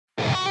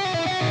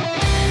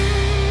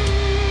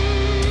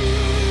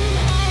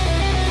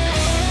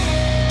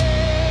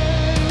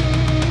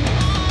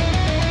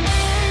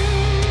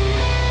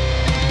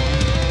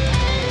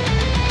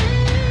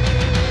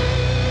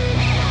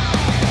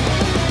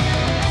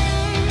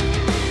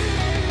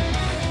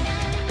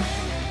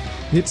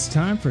It's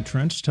time for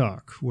Trench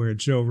Talk, where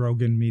Joe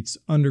Rogan meets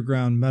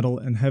underground metal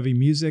and heavy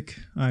music.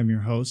 I'm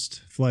your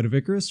host, Flight of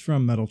Icarus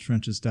from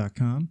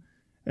metaltrenches.com.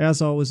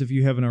 As always, if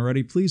you haven't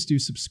already, please do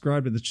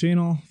subscribe to the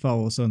channel,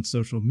 follow us on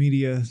social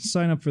media,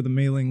 sign up for the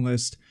mailing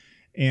list,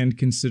 and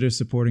consider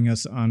supporting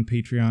us on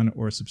Patreon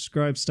or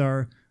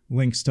Subscribestar.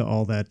 Links to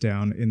all that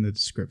down in the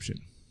description.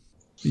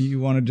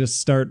 You want to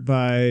just start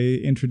by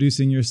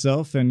introducing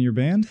yourself and your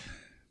band?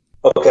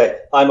 Okay,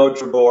 I'm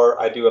Otrabor.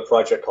 I do a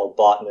project called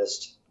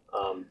Botanist.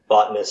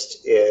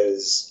 Botanist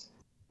is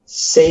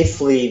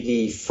safely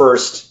the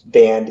first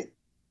band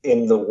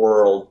in the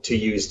world to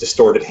use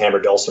distorted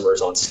hammer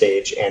dulcimers on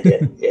stage and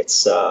in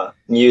its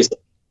music.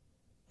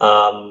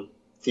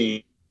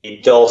 The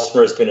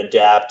dulcimer has been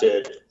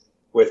adapted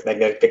with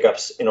magnetic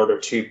pickups in order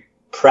to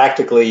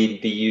practically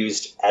be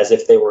used as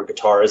if they were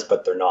guitars,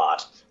 but they're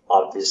not,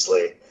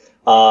 obviously.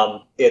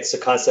 It's a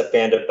concept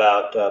band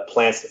about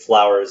plants and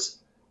flowers,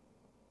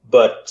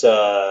 but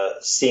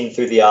seen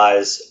through the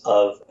eyes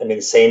of an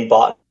insane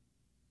botanist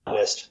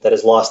that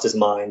has lost his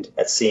mind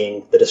at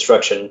seeing the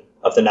destruction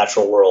of the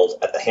natural world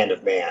at the hand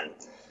of man.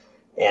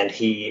 And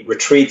he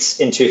retreats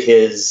into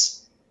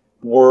his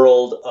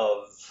world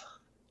of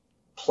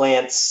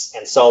plants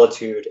and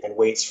solitude and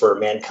waits for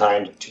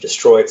mankind to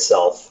destroy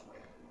itself.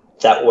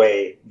 That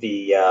way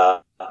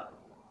the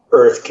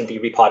earth can be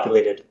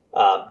repopulated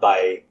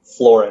by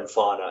flora and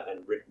fauna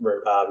and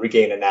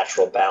regain a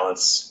natural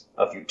balance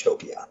of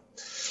utopia.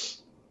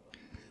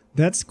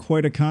 That's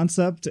quite a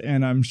concept,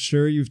 and I'm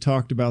sure you've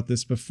talked about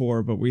this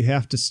before, but we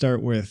have to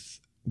start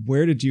with,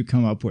 where did you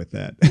come up with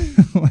that?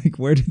 Like,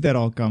 where did that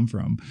all come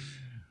from?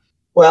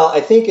 Well, I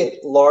think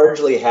it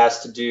largely has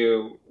to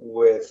do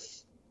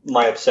with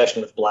my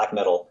obsession with black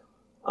metal.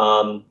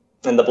 And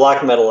the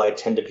black metal I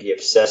tend to be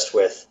obsessed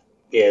with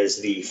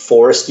is the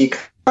foresty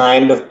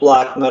kind of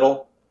black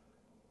metal.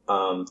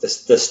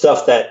 The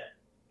stuff that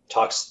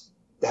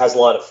has a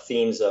lot of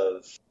themes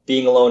of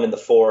being alone in the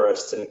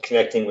forest and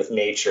connecting with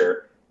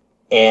nature.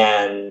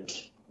 And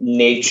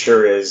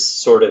nature is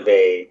sort of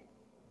a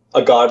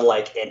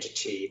godlike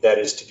entity that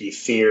is to be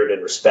feared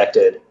and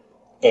respected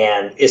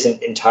and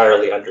isn't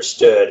entirely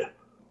understood.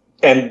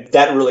 And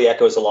that really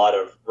echoes a lot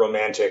of the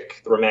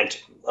romantic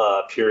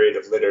period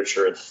of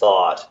literature and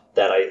thought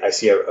that I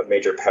see a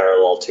major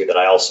parallel to, that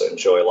I also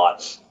enjoy a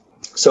lot.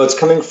 So it's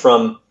coming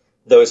from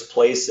those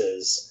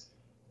places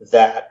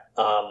that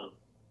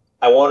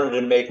I wanted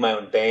to make my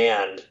own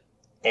band,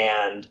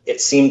 and it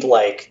seemed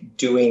like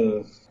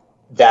doing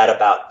that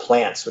about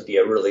plants would be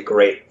a really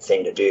great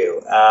thing to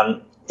do.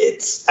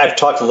 I've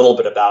talked a little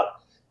bit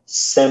about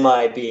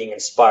semi being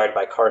inspired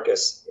by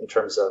Carcass in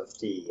terms of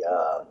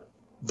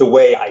the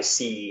way I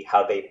see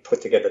how they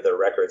put together their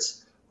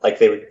records. Like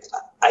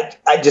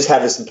I just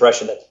have this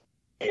impression that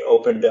they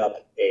opened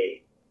up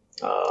a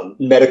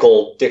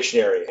medical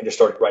dictionary and just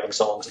started writing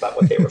songs about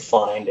what they were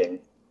finding,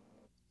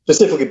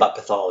 specifically about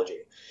pathology.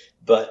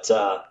 But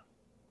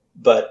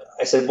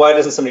I said, why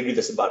doesn't somebody do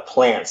this about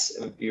plants?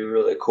 It would be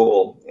really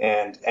cool.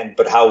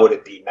 But how would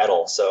it be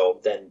metal? So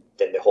then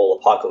the whole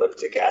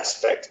apocalyptic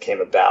aspect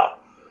came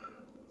about.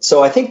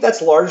 So I think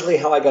that's largely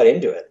how I got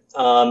into it.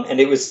 And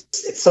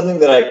it's something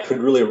that I could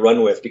really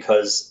run with,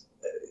 because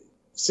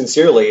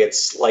sincerely,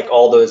 it's like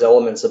all those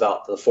elements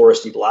about the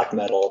foresty black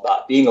metal,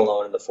 about being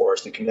alone in the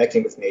forest and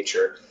connecting with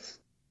nature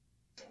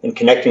and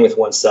connecting with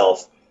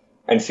oneself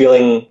and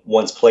feeling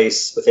one's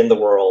place within the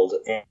world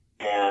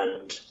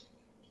and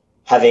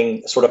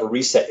having sort of a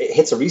reset. It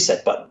hits a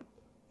reset button.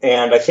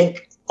 And I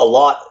think a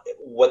lot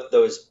what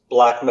those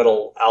black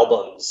metal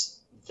albums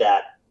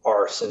that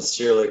are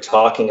sincerely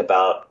talking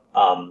about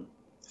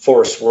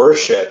forest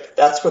worship,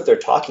 that's what they're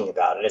talking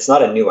about. And it's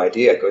not a new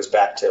idea. It goes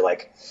back to,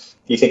 like,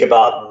 you think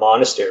about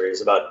monasteries,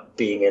 about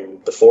being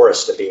in the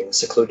forest and being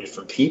secluded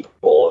from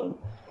people, and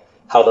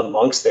how the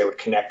monks, they would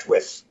connect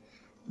with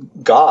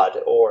God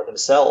or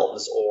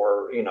themselves,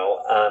 or, and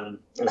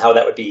how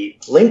that would be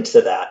linked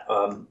to that.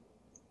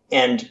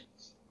 And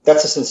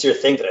that's a sincere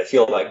thing that I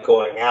feel like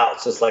going out.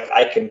 So it's like,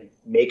 I can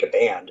make a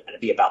band and it'd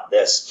be about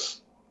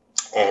this.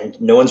 And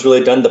no one's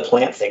really done the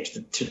plant thing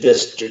to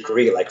this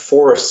degree. Like,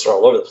 forests are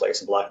all over the place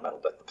in black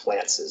metal, but the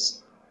plants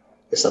is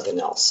something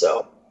else.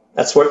 So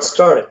that's where it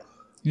started.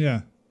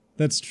 Yeah,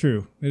 that's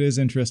true. It is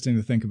interesting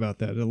to think about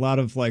that. A lot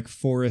of like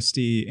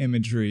foresty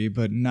imagery,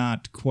 but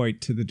not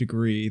quite to the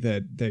degree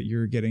that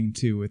you're getting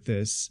to with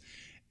this.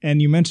 And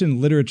you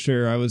mentioned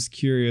literature. I was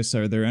curious,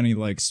 are there any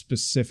like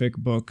specific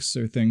books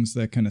or things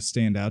that kind of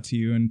stand out to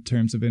you in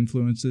terms of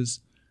influences?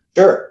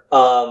 Sure.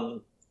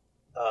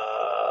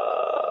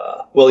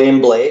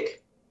 William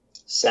Blake,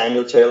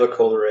 Samuel Taylor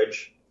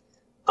Coleridge,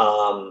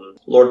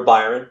 Lord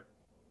Byron,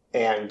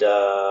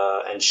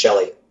 and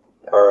Shelley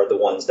are the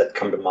ones that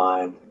come to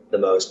mind the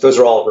most. Those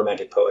are all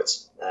romantic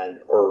poets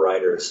or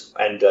writers,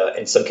 and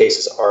in some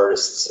cases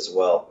artists as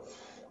well,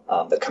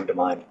 that come to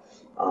mind.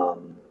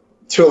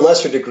 To a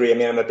lesser degree, I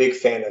mean, I'm a big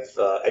fan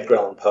of Edgar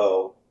Allan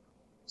Poe,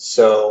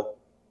 so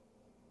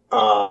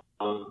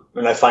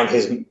and I find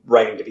his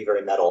writing to be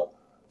very metal.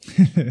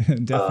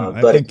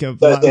 Definitely. I think a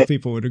lot of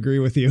people would agree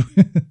with you.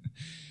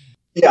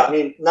 Yeah, I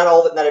mean,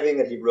 not everything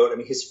that he wrote. I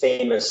mean, his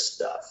famous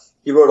stuff.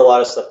 He wrote a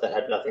lot of stuff that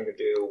had nothing to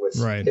do with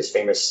Right. his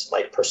famous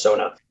like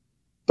persona.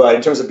 But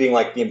in terms of being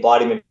like the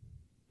embodiment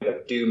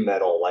of doom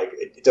metal, like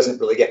it doesn't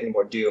really get any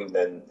more doom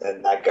than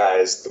that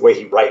guy's the way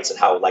he writes and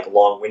how like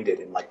long-winded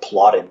and like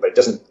plotted. But it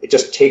doesn't. It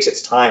just takes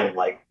its time in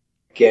like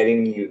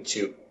getting you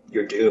to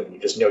your doom. You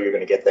just know you're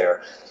going to get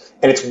there.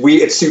 And it's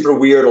weird. It's super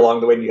weird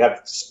along the way. And you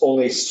have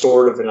only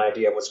sort of an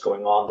idea of what's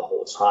going on the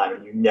whole time,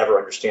 and you never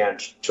understand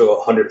to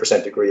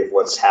 100% degree of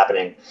what's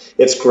happening.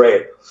 It's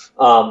great,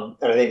 and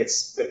I think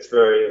it's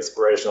very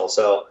inspirational.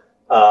 So,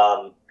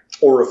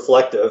 or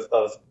reflective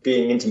of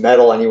being into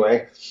metal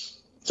anyway.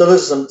 So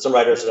those are some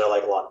writers that I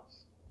like a lot.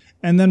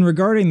 And then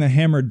regarding the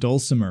hammered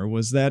dulcimer,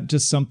 was that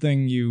just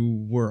something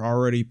you were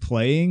already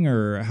playing,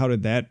 or how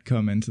did that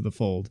come into the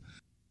fold?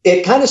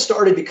 It kind of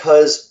started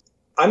because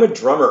I'm a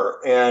drummer,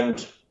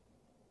 and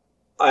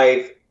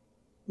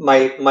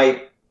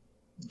my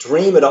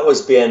dream had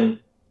always been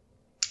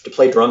to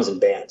play drums in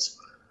bands,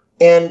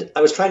 and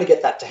I was trying to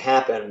get that to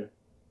happen,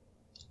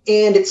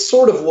 and it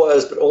sort of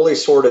was, but only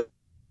sort of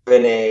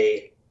in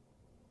a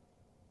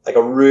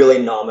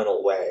really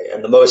nominal way.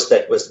 And the most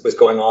that was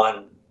going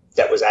on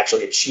that was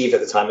actually achieved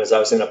at the time is I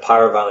was in a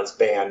pyroviolence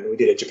band. We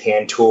did a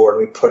Japan tour, and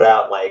we put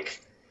out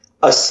like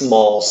a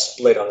small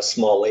split on a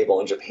small label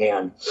in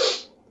Japan,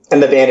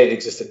 and the band had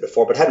existed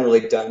before, but hadn't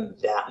really done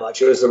that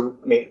much. It was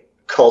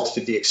cult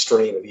to the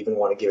extreme if you even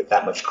want to give it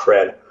that much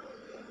cred.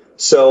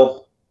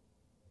 So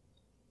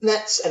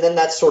then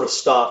that sort of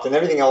stopped, and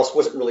everything else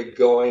wasn't really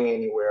going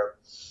anywhere.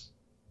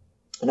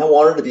 And I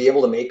wanted to be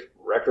able to make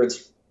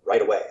records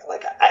right away,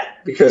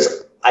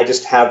 because I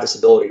just have this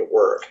ability to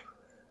work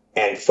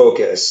and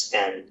focus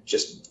and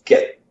just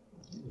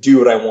do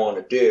what I want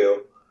to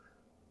do.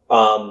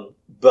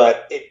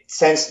 But it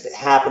tends to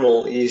happen a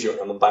little easier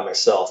when I'm by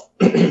myself.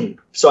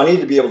 So I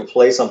needed to be able to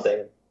play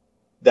something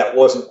that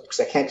wasn't, because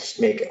I can't just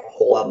make a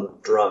whole album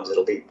of drums.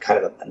 It'll be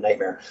kind of a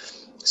nightmare.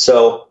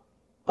 So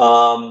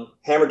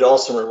hammer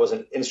dulcimer was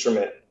an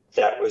instrument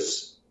that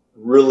was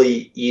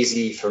really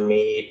easy for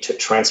me to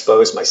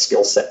transpose my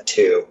skill set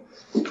to.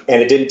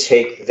 And it didn't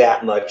take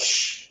that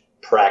much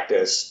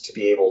practice to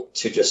be able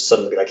to just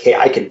suddenly be like, hey,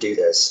 I can do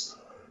this.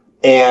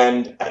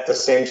 And at the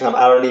same time,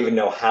 I don't even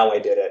know how I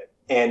did it.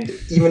 And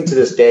even to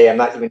this day, I'm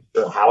not even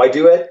sure how I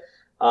do it.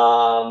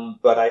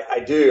 But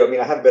I do. I mean,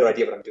 I have a better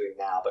idea of what I'm doing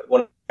now.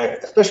 But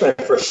especially when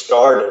I first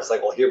started, it's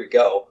like, well, here we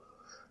go.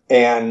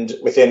 And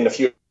within a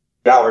few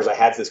hours, I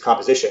had this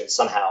composition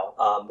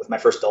somehow with my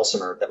first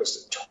dulcimer that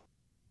was a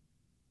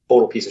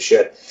total piece of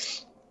shit.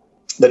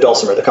 The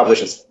dulcimer, the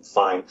composition's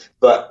fine.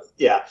 But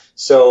yeah,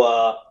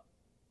 so,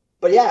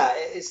 but yeah,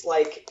 it's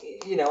like,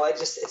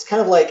 it's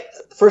kind of like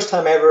the first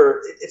time I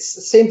ever, it's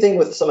the same thing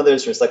with some other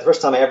instruments. Like the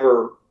first time I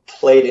ever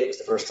played it was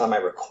the first time I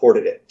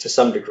recorded it to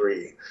some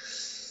degree.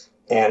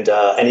 And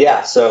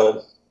yeah,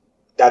 so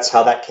that's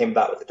how that came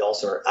about with the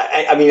dulcimer.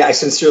 I mean, I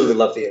sincerely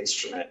love the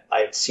instrument. I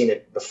had seen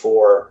it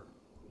before,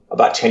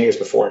 about 10 years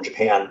before in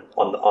Japan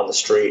on the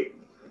street,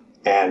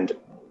 and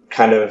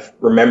kind of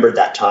remembered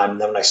that time.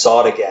 And then when I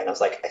saw it again, I was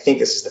like, I think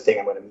this is the thing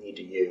I'm going to need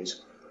to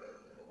use.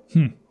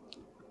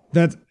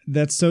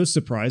 That's so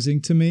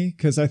surprising to me,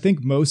 because I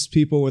think most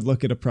people would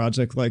look at a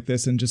project like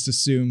this and just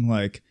assume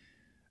like,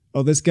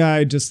 oh, this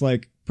guy just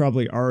like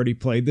probably already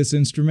played this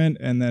instrument,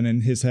 and then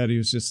in his head he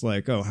was just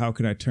like, oh, how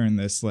can I turn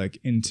this like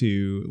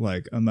into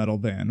like a metal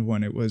band,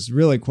 when it was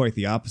really quite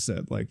the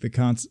opposite. Like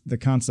the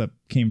concept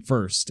came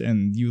first,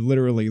 and you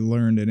literally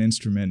learned an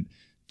instrument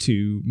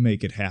to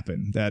make it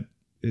happen. That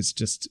is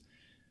just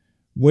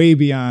way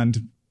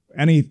beyond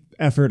any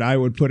effort I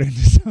would put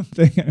into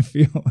something, I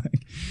feel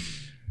like.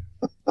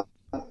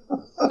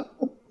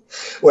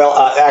 Well,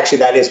 actually,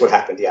 that is what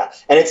happened, yeah.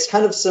 And it's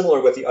kind of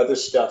similar with the other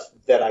stuff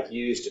that I've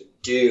used to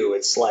do.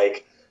 It's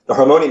like the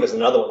harmonium is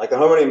another one. Like the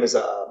harmonium is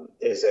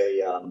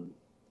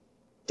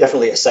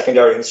definitely a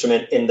secondary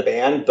instrument in the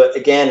band. But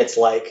again, it's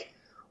like,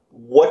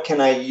 what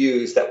can I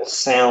use that will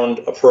sound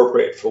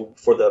appropriate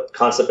for the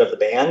concept of the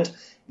band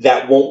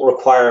that won't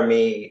require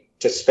me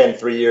to spend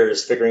 3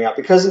 years figuring out?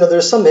 Because,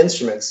 there's some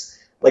instruments,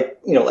 like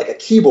a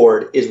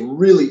keyboard is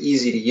really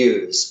easy to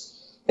use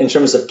in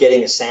terms of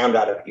getting a sound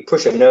out of it. You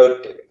push a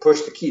note,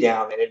 push the key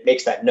down, and it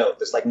makes that note.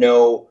 There's like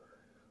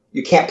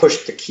you can't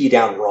push the key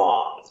down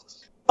wrong.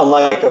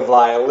 Unlike a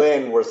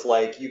violin, where it's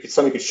like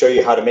somebody could show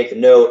you how to make the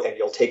note, and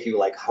it'll take you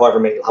like however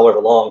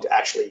long to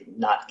actually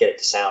not get it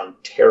to sound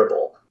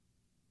terrible.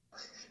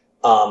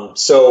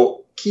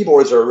 So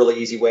keyboards are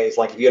really easy ways.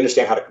 Like if you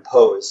understand how to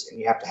compose, and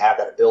you have to have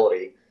that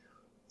ability,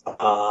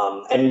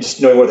 and just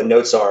knowing where the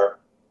notes are,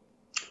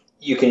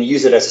 you can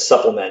use it as a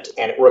supplement,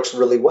 and it works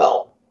really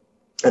well.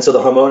 And so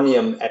the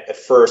harmonium at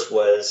first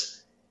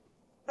was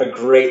a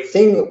great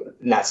thing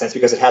in that sense,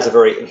 because it has a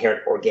very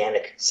inherent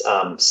organic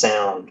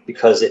sound,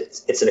 because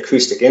it's an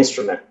acoustic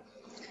instrument.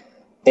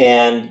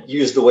 And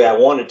used the way I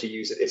wanted to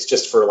use it, it's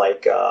just for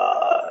like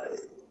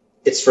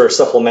it's for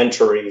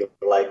supplementary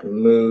like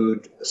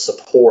mood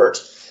support.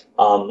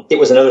 It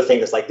was another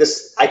thing that's like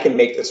this. I can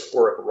make this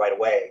work right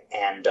away,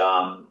 and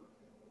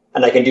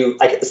I can do.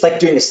 It's like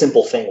doing a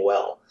simple thing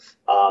well.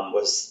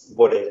 was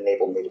what it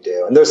enabled me to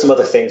do. And there's some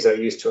other things that I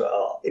used to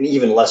an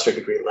even lesser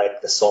degree,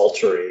 like the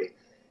psaltery,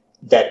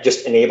 that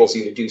just enables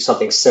you to do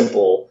something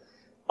simple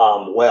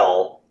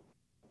well,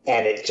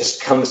 and it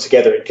just comes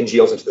together and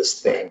congeals into this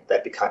thing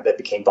that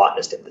became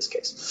Botanist in this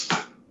case.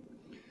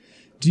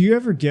 Do you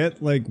ever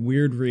get like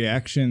weird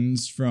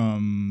reactions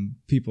from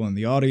people in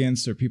the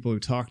audience or people who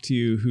talk to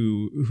you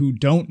who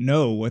don't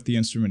know what the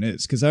instrument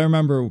is? Because I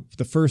remember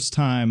the first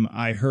time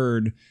I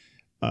heard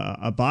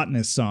a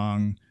Botanist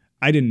song,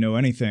 I didn't know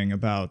anything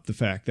about the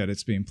fact that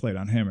it's being played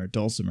on hammered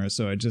dulcimer,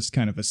 so I just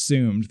kind of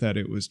assumed that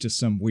it was just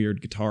some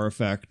weird guitar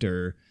effect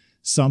or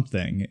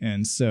something.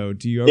 And so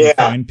do you ever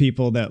find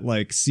people that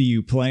like see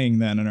you playing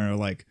then and are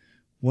like,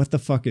 what the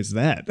fuck is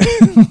that?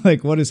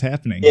 Like, what is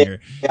happening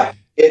here? Yeah,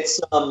 it's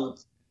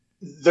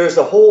there's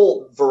a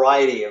whole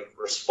variety of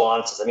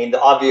responses. I mean, the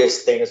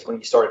obvious thing is when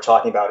you started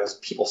talking about is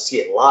people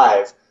see it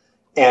live,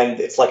 and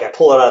it's like I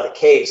pull it out of the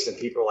case and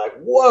people are like,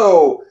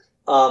 whoa.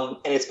 And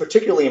it's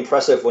particularly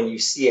impressive when you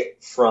see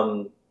it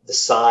from the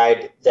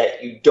side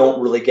that you don't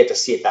really get to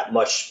see it that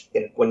much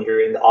when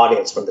you're in the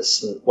audience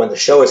when the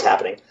show is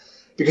happening,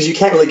 because you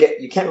can't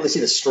really see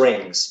the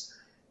strings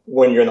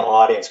when you're in the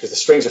audience because the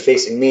strings are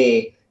facing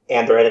me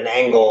and they're at an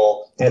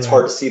angle and it's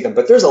hard to see them.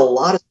 But there's a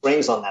lot of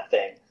strings on that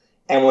thing.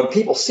 And when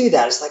people see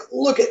that, it's like,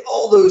 look at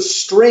all those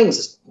strings,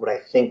 is what I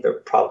think they're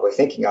probably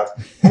thinking of.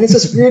 And it's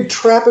this weird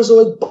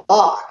trapezoid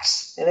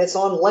box, and it's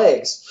on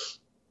legs.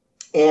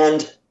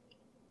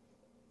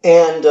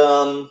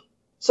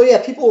 So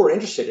yeah, people were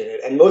interested in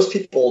it. And most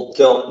people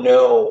don't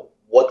know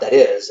what that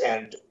is,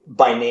 and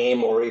by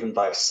name or even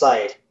by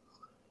sight.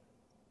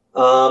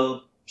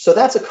 So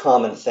that's a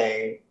common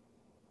thing.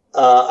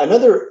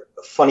 Another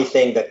funny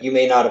thing that you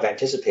may not have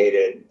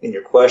anticipated in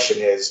your question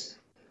is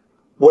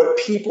what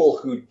people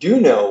who do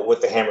know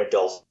what the hammered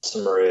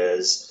dulcimer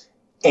is,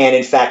 and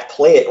in fact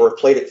play it or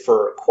played it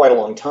for quite a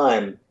long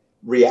time,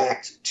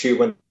 react to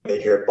when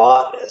they hear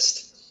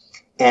Botanist.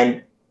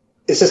 And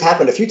this has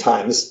happened a few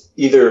times,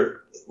 either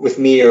with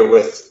me or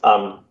with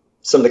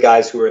some of the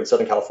guys who were in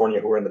Southern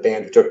California who were in the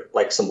band who took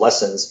like some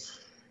lessons.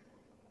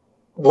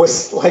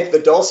 Was like the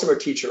dulcimer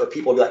teacher or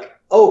people would be like,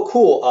 oh,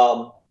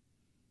 cool,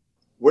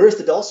 where's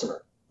the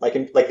dulcimer?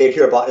 Like they'd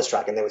hear a Botanist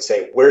track and they would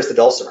say, where's the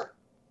dulcimer?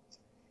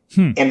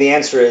 And the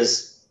answer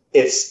is,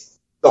 it's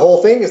the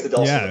whole thing is the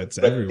dulcimer. Yeah, it's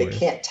but everywhere. They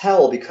can't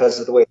tell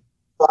because of the way it's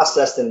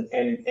processed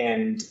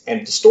and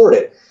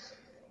distorted.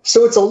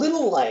 So it's a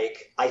little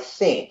like, I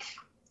think,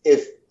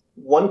 if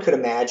one could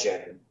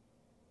imagine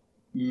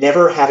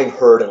never having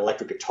heard an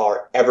electric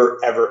guitar ever,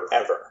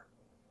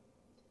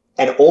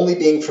 and only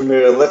being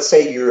familiar, let's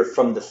say you're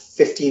from the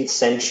 15th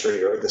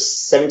century or the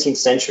 17th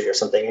century or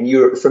something, and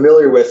you're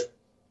familiar with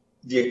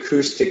the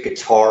acoustic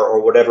guitar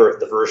or whatever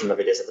the version of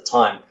it is at the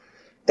time.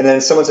 And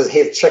then someone says,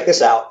 hey, check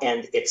this out,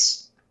 and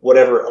it's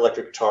whatever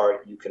electric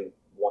guitar you can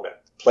want to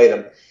play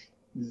them.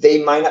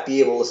 They might not be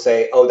able to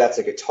say, oh, that's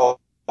a guitar,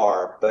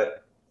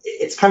 but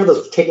it's kind of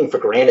those taking for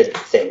granted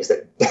things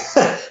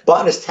that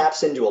Botanist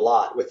taps into a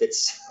lot with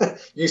its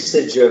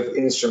usage of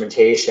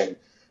instrumentation.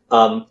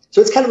 So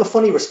it's kind of a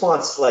funny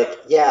response, like,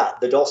 yeah,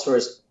 the dulcimer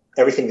is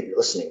everything that you're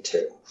listening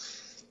to.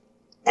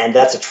 And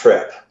that's a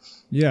trip.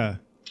 Yeah,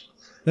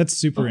 that's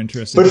super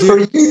interesting. But for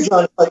you,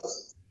 John, like,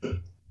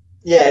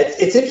 yeah,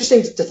 it's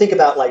interesting to think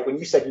about, like, when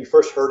you said you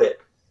first heard it,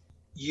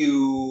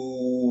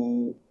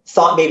 you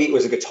thought maybe it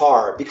was a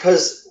guitar,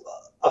 because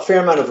a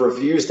fair amount of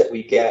reviews that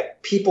we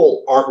get,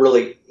 people aren't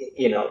really,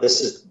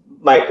 this is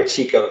my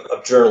critique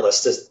of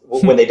journalists is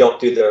when they don't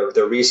do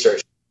their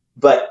research,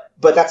 but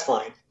that's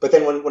fine. But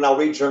then when I'll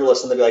read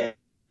journalists and they'll be like,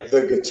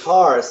 the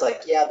guitar, it's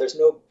like, yeah, there's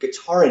no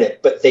guitar in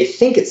it, but they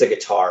think it's a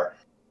guitar.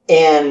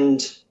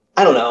 And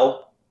I don't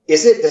know,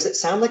 does it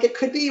sound like it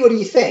could be? What do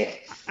you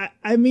think?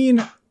 I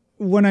mean,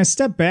 when I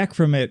step back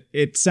from it,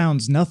 it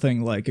sounds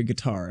nothing like a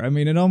guitar. I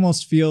mean, it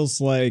almost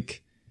feels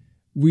like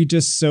we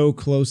just so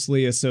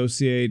closely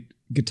associate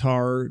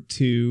guitar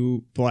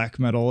to black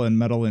metal and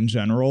metal in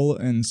general.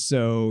 And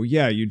so,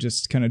 yeah, you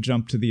just kind of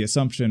jump to the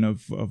assumption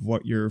of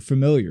what you're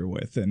familiar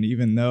with. And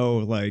even though,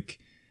 like,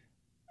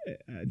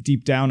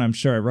 deep down, I'm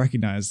sure I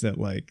recognize that,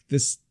 like,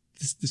 this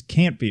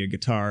can't be a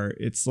guitar.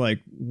 It's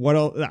like, what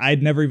else?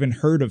 I'd never even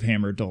heard of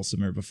hammered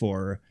dulcimer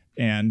before.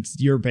 And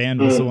your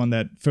band was the one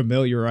that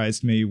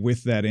familiarized me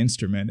with that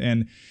instrument.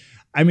 And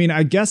I mean,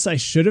 I guess I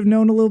should have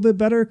known a little bit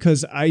better,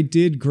 because I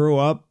did grow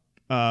up.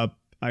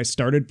 I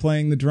started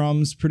playing the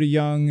drums pretty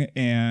young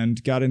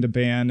and got into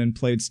band and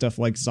played stuff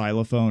like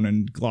xylophone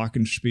and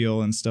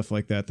glockenspiel and stuff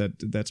like that.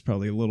 That's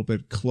probably a little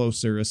bit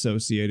closer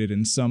associated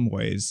in some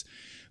ways.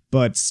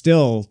 But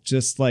still,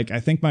 just like, I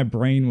think my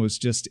brain was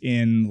just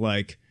in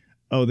like,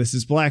 oh, this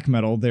is black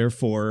metal,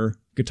 therefore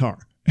guitar.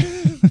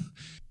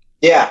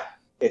 Yeah.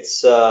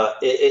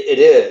 It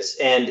is,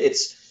 and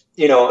it's,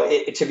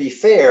 to be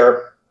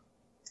fair,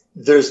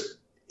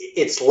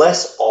 it's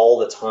less all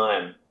the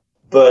time,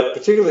 but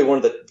particularly one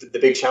of the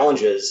big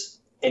challenges,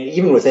 and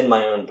even within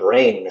my own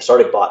brain when I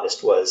started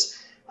Botanist, was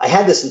I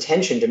had this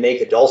intention to make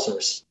the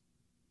dulcimer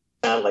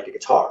sound like a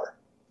guitar.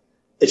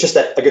 It's just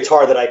that a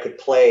guitar that I could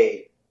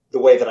play the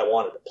way that I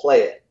wanted to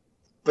play it.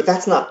 but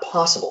that's not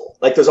possible.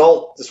 Like there's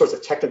all the sorts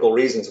of technical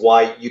reasons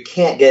why you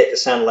can't get it to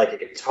sound like a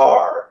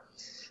guitar.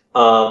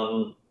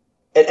 And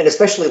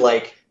especially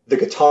like the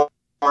guitar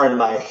in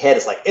my head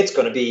is like, it's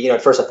going to be,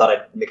 at first I thought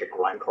I'd make a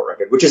grindcore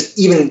record, which is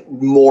even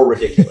more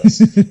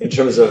ridiculous in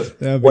terms of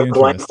what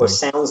grindcore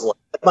sounds like.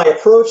 My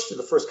approach to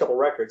the first couple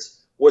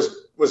records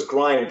was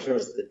grind in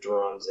terms of the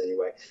drums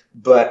anyway.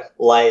 But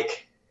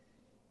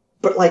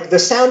the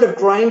sound of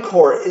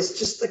grindcore is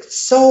just like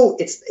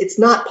it's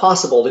not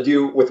possible to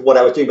do with what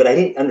I was doing, but I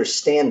didn't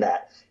understand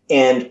that.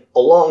 And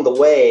along the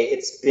way,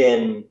 it's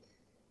been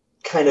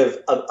kind of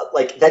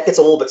like that gets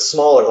a little bit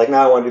smaller. Like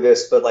now I want to do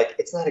this, but like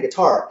it's not a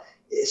guitar,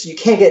 so you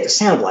can't get it to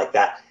sound like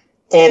that.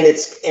 And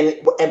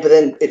but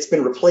then it's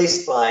been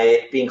replaced by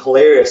it being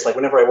hilarious. Like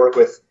whenever I work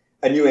with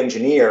a new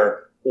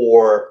engineer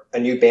or a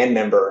new band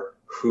member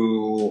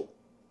and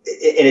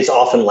it's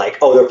often like,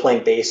 oh, they're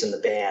playing bass in the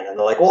band, and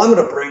they're like, well, I'm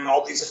going to bring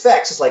all these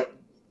effects. It's like,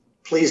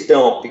 please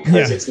don't,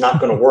 because it's not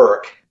going to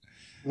work.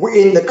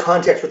 In the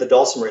context with a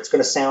dulcimer, it's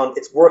going to sound,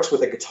 it works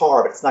with a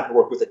guitar, but it's not going to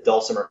work with a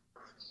dulcimer.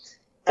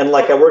 And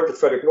like I worked with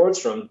Frederick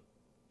Nordstrom,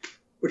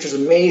 which is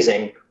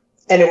amazing,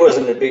 and it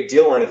wasn't a big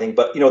deal or anything,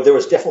 but there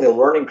was definitely a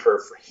learning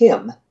curve for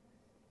him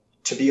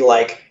to be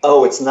like,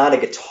 oh, it's not a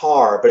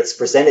guitar, but it's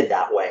presented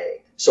that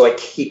way. So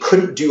he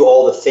couldn't do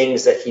all the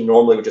things that he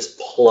normally would just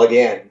plug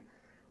in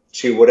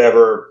to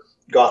whatever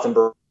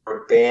Gothenburg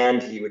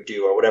band he would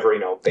do or whatever,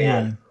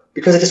 band,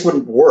 because it just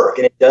wouldn't work,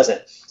 and it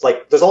doesn't.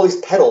 Like there's all these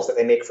pedals that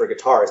they make for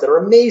guitars that are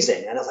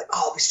amazing, and I was like,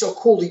 oh, it'd be so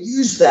cool to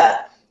use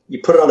that.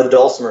 You put it on the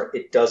dulcimer,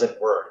 it doesn't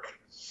work.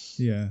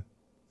 Yeah.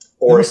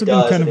 Or it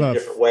does in a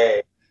different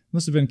way.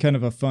 Must have been kind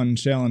of a fun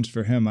challenge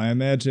for him. I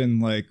imagine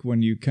like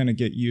when you kind of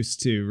get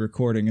used to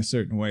recording a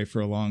certain way for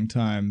a long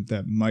time,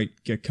 that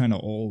might get kind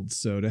of old.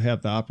 So to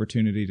have the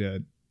opportunity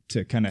to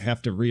kind of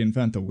have to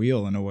reinvent the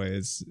wheel in a way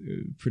is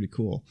pretty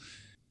cool.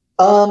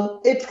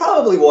 It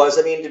probably was.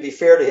 I mean, to be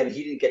fair to him,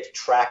 he didn't get to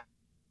track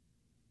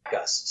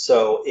us.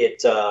 So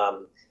it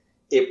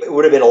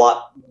would have been a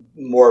lot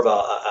more of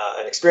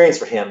an experience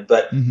for him,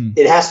 but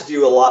it has to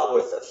do a lot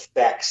with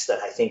effects that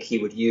I think he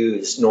would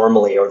use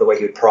normally, or the way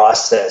he would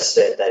process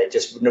it, that it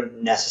just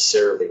wouldn't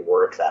necessarily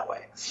work that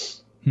way.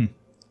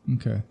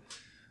 Okay.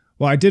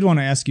 Well, I did want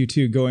to ask you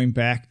too, going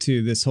back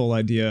to this whole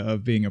idea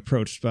of being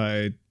approached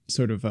by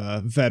sort of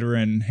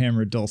veteran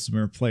hammered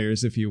dulcimer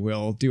players, if you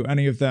will. Do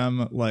any of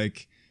them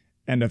like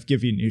end up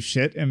giving you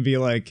shit and be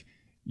like,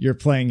 you're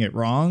playing it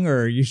wrong,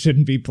 or you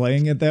shouldn't be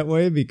playing it that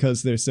way,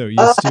 because they're so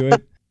used to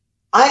it?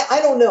 I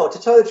don't know. To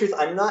tell you the truth,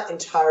 I'm not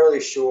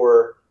entirely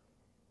sure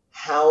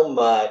how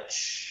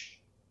much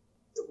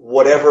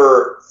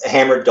whatever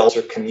hammered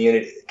dulcimer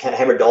community, the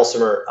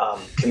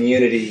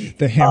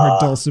hammered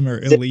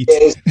dulcimer elite,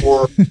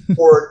 or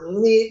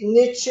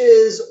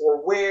niches, or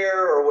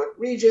where, or what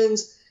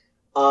regions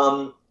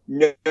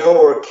know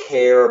or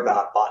care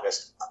about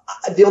Botanist.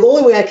 The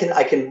only way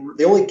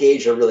the only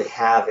gauge I really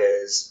have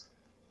is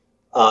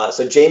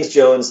so James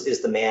Jones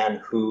is the man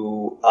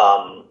who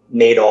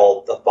made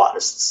all the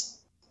Botanist's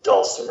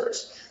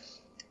dulcimers,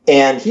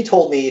 and he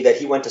told me that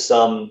he went to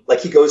some, like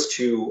he goes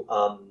to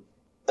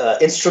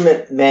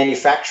instrument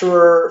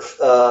manufacturer,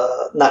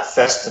 not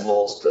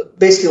festivals, but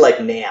basically like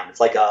NAMM.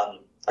 It's like a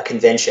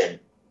convention.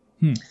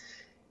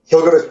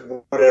 He'll go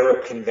to whatever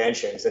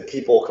conventions, and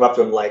people come up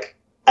to him like,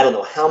 I don't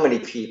know how many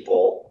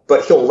people,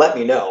 but he'll let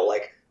me know,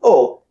 like,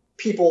 oh,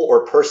 people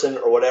or person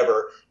or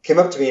whatever came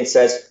up to me and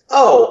says,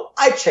 oh,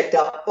 I checked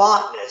out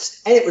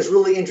Botanist, and it was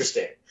really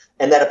interesting.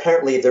 And that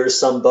apparently there's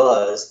some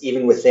buzz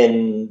even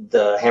within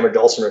the hammered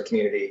dulcimer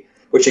community,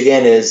 which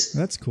again is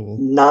that's cool.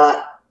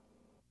 Not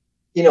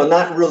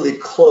really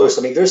close.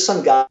 I mean, there's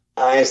some guys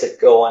that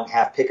go on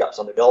half pickups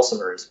on their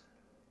dulcimers,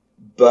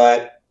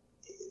 but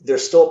they're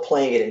still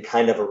playing it in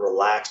kind of a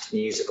relaxed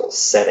musical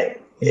setting.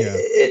 Yeah.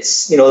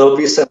 It's, there'll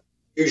be some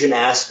fusion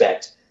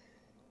aspect,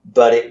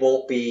 but it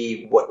won't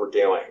be what we're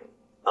doing.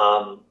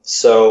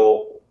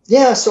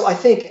 So I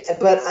think,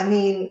 but I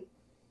mean,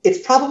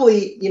 it's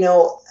probably,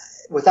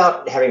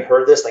 without having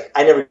heard this, like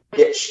I never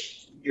get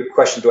your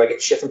question, do I get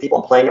shit from people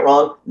I'm playing it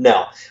wrong?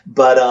 No.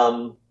 But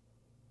I'm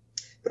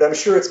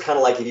sure it's kind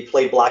of like if you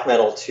played black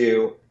metal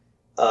to,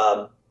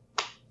 I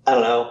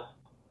don't know,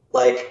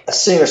 like a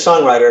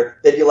singer-songwriter,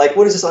 they'd be like,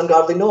 what is this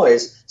ungodly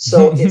noise?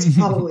 So it's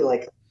probably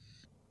like,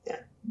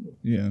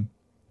 yeah.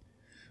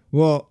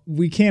 Well,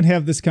 we can't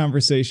have this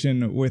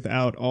conversation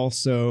without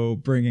also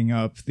bringing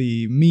up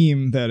the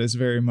meme that is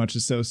very much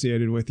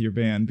associated with your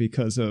band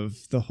because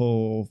of the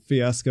whole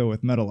fiasco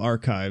with Metal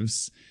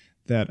Archives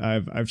that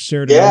I've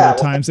shared a number of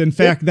times. In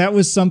fact, that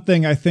was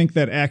something I think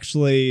that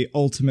actually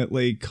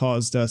ultimately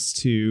caused us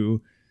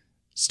to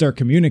start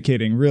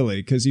communicating,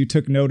 really, because you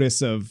took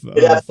notice of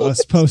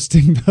us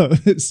posting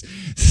those.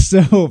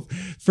 So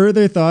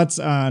further thoughts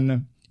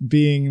on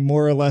being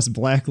more or less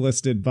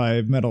blacklisted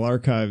by Metal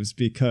Archives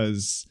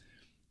because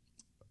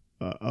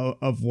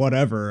of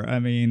whatever. I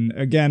mean,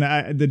 again,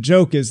 the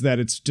joke is that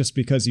it's just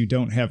because you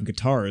don't have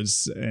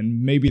guitars,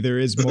 and maybe there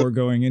is more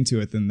going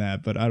into it than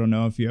that, but I don't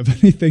know if you have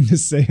anything to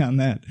say on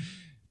that.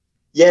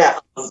 Yeah.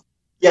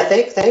 Yeah,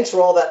 thanks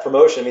for all that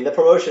promotion. I mean, the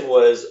promotion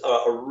was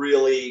a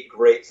really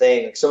great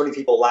thing. Like, so many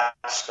people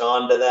latched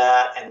onto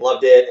that and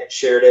loved it and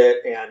shared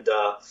it,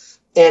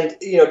 and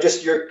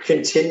just your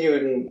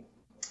continuing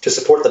to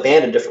support the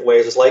band in different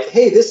ways. It's like,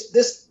 hey, this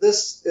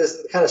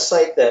is the kind of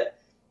site that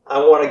I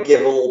want to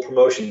give a little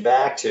promotion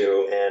back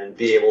to and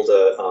be able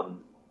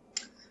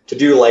to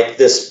do like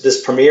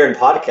this premiere and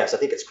podcast. I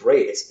think it's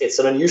great. It's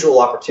an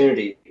unusual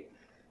opportunity,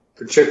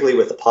 particularly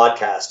with the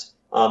podcast.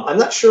 I'm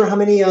not sure how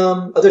many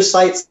other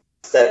sites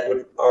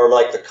that are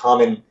like the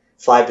common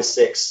 5 to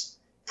 6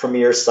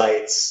 premiere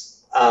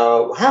sites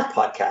have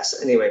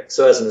podcasts. Anyway,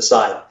 so as an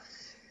aside.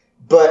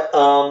 But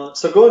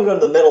so going on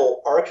the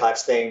Metal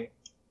Archives thing,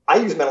 I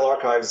use Metal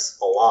Archives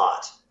a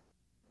lot.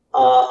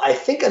 I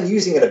think I'm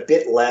using it a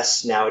bit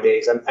less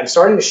nowadays. I'm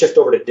starting to shift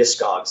over to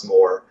Discogs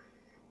more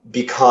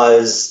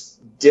because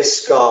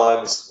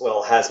Discogs,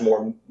 well, has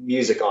more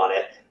music on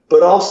it.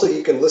 But also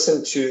you can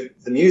listen to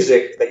the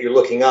music that you're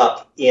looking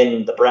up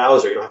in the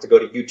browser. You don't have to go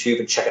to YouTube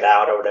and check it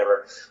out or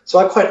whatever. So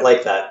I quite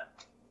like that.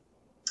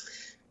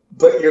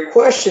 But your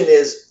question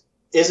is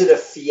it a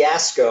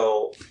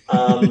fiasco?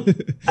 I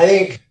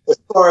think as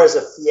far as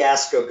a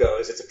fiasco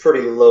goes, it's a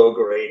pretty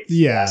low-grade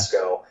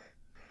fiasco.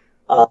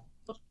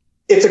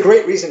 It's a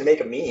great reason to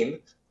make a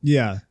meme.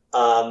 Yeah.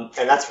 And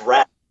that's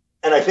rad.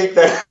 And I think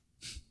that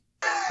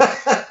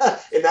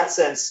in that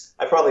sense,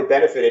 I probably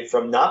benefited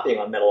from not being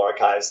on Metal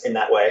Archives in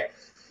that way.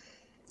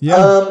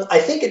 Yeah. I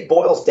think it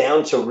boils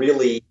down to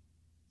really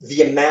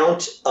the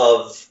amount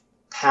of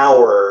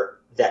power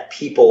that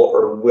people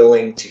are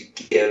willing to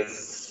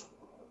give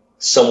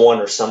someone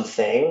or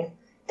something,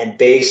 and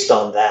based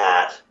on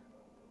that,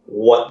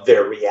 what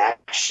their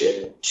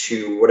reaction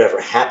to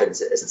whatever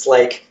happens is. It's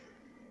like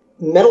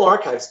Metal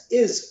Archives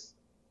is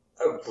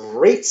a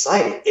great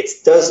site. It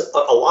does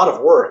a lot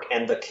of work,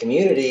 and the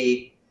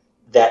community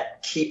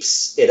that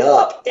keeps it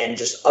up and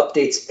just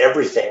updates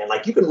everything. And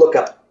like you could look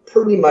up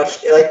pretty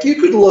much, like you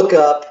could look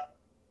up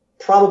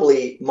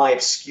probably my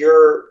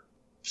obscure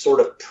sort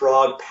of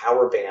prog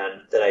power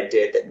band that I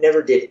did that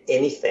never did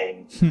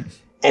anything.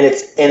 And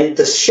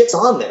the shit's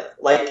on there.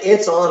 Like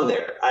it's on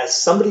there.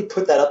 Somebody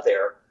put that up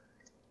there.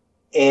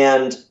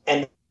 And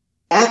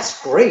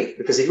that's great,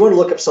 because if you want to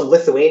look up some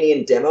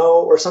Lithuanian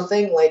demo or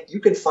something, like you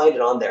can find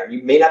it on there.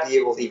 You may not be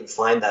able to even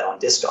find that on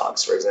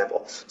Discogs, for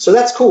example. So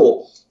that's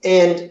cool.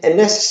 And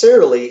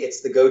necessarily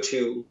it's the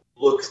go-to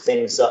look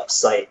things up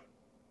site.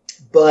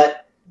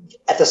 But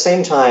at the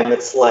same time,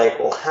 it's like,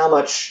 well, how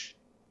much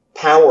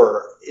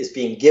power is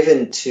being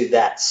given to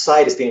that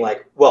site as being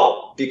like,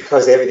 well,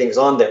 because everything's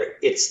on there,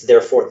 it's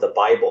therefore the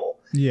Bible.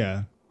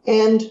 Yeah.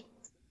 And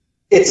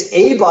it's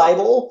a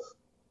Bible,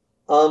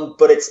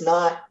 but it's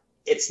not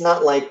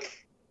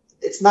like,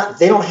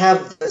 they don't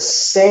have the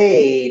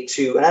say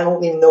to, and I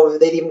don't even know if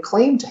they'd even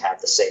claim to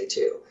have the say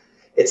to.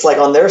 It's like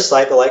on their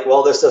site, they're like,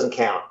 well, this doesn't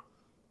count.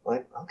 I'm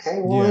like, okay,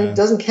 well, It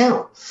doesn't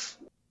count.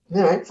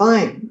 All right,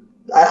 fine.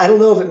 I don't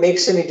know if it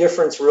makes any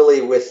difference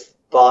really with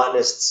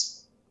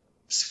Botanist's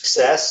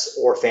success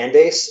or fan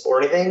base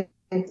or anything,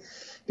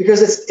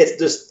 because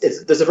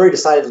there's a very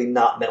decidedly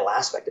not metal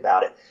aspect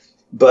about it.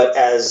 But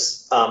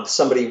as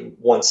somebody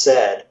once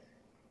said,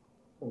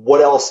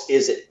 what else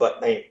is it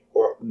but,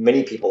 or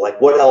many people,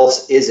 like, what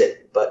else is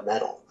it but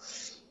metal?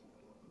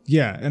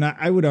 Yeah, and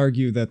I would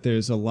argue that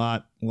there's a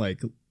lot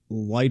like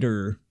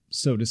lighter,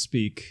 so to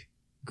speak,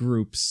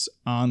 groups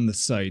on the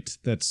site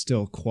that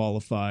still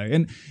qualify.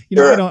 And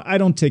sure. I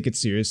don't take it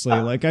seriously.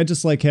 Like I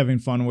just like having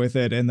fun with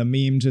it, and the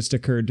meme just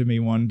occurred to me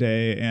one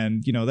day,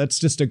 and that's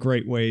just a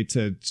great way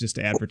to just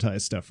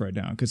advertise stuff right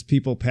now, because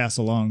people pass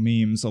along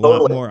memes a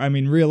lot more. I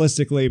mean,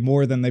 realistically,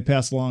 more than they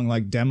pass along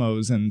like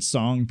demos and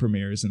song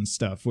premieres and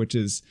stuff, which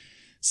is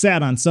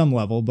sad on some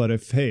level, but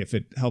if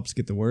it helps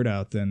get the word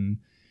out, then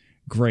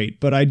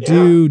great. But I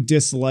do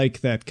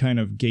dislike that kind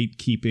of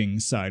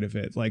gatekeeping side of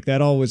it. Like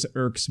that always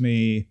irks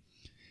me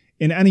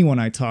in anyone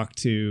I talk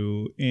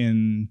to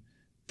in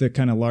the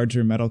kind of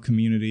larger metal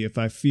community. If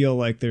I feel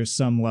like there's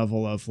some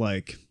level of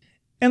like,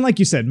 and like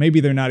you said, maybe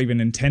they're not even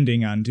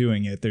intending on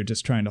doing it, they're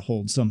just trying to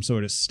hold some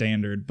sort of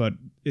standard, but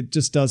it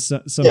just does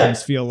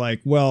sometimes feel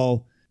like,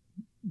 well,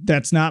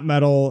 that's not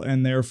metal,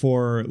 and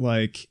therefore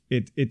like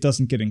it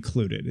doesn't get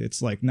included.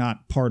 It's like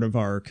not part of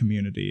our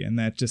community, and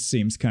that just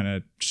seems kind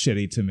of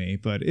shitty to me,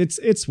 but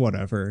it's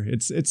whatever.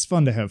 It's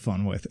fun to have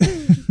fun with.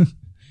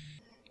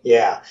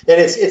 Yeah. And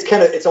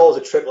it's always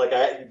a trip. Like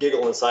I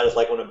giggle inside. It's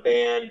like when a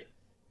band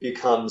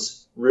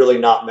becomes really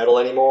not metal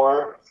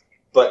anymore,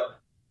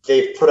 but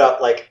they've put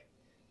out like,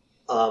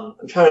 I'm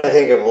trying to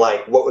think of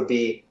like what would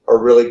be a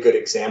really good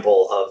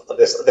example of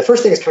this. The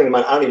first thing that's coming to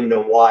mind, I don't even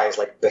know why, is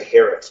like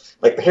Beharit.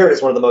 Like Beharit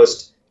is one of the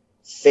most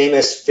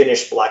famous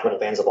Finnish black metal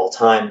bands of all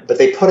time, but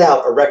they put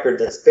out a record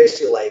that's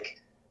basically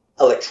like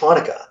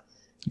electronica.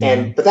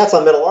 But that's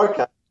on Metal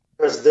Archive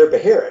because they're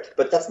Beharit,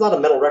 but that's not a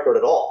metal record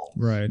at all.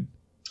 Right.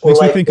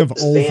 Makes me think of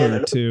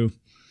Ulver too.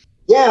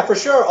 Yeah, for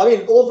sure. I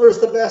mean, Ulver is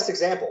the best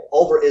example.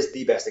 Ulver is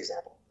the best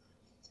example.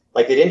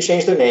 Like they didn't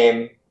change their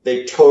name.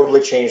 They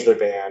totally changed their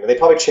band. And they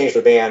probably changed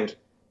their band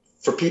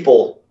for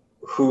people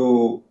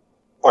who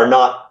are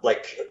not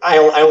like, I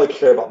only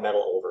care about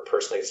metal over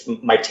personally. It's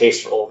my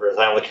taste for over is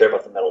I only care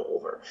about the metal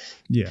over.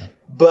 Yeah.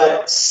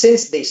 But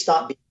since they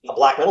stopped being a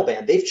black metal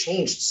band, they've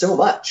changed so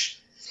much.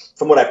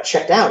 From what I've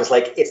checked out, it's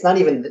like it's not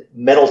even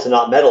metal to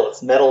not metal.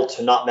 It's metal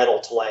to not metal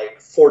to like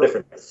 4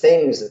 different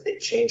things that they've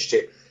changed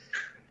to.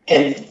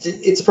 And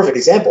it's a perfect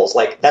example. It's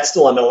like that's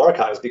still on Metal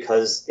Archives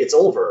because it's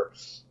over.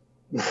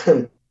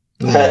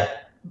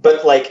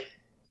 but like,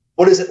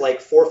 what is it,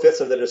 like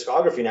 4/5 of the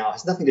discography now? It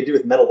has nothing to do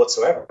with metal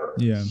whatsoever.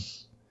 Yeah.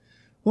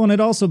 Well, and it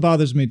also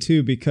bothers me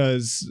too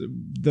because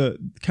the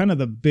kind of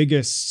the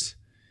biggest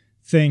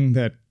thing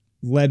that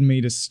led me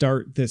to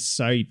start this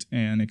site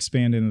and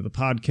expand into the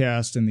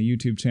podcast and the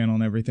YouTube channel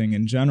and everything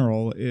in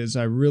general is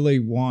I really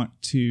want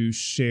to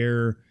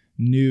share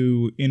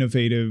new,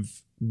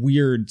 innovative,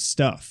 weird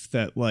stuff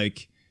that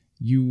like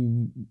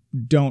you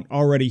don't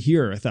already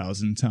hear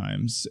 1,000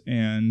 times.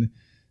 And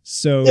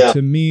so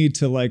to me,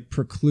 to like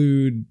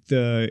preclude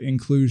the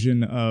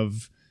inclusion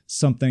of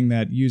something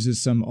that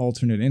uses some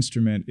alternate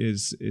instrument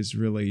is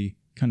really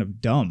kind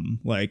of dumb.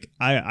 Like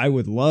I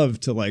would love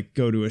to like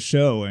go to a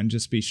show and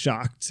just be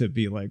shocked to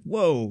be like,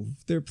 whoa,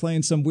 they're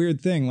playing some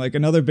weird thing. Like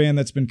another band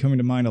that's been coming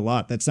to mind a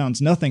lot that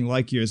sounds nothing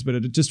like yours, but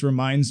it just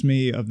reminds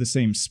me of the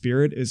same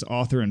spirit is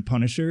Author and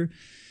Punisher.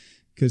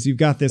 Because you've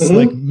got this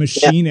like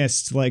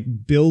machinist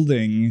like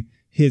building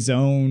his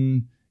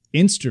own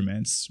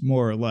instruments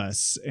more or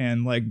less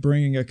and like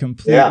bringing a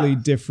completely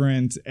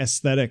different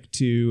aesthetic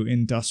to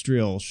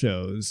industrial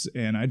shows.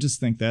 And I just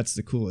think that's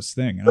the coolest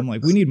thing. And I'm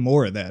like, we need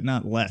more of that,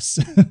 not less.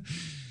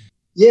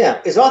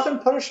 Yeah. Is Author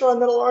and Punisher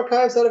on Metal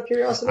Archives out of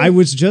curiosity? I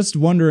was just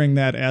wondering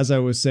that as I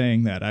was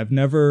saying that. I've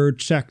never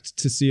checked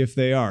to see if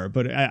they are,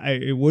 but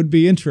it would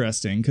be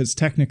interesting because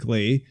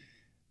technically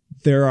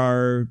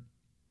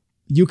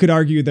you could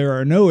argue there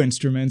are no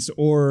instruments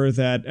or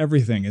that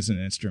everything is an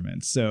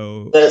instrument.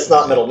 So then it's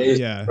not metal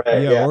music. Yeah.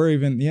 Right, yeah. Or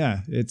even,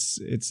 it's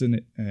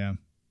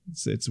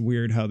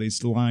weird how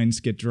these lines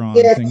get drawn.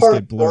 Yeah, things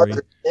get blurry.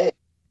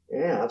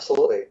 Yeah,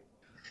 absolutely.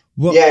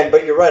 Well, yeah,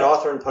 but you're right.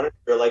 Author and Punisher,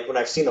 like when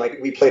I've seen, like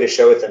we played a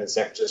show with them in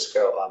San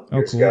Francisco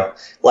years ago.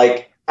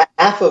 Like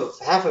half of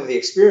the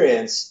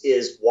experience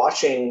is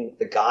watching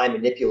the guy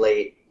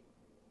manipulate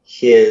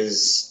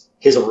his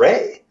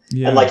array.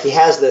 Yeah. And like he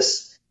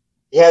has,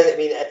 I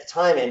mean, at the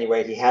time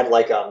anyway, he had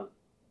like a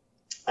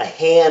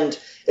hand.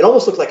 It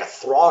almost looked like a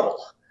throttle.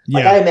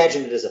 Like I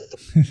imagined it as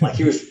like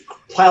he was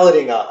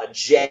piloting a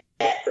jet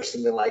or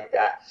something like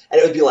that. And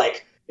it would be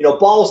like,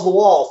 balls to the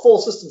wall, full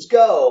systems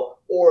go,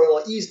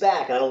 or ease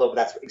back. And I don't know if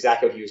that's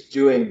exactly what he was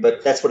doing,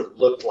 but that's what it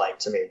looked like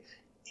to me.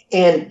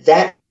 And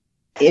that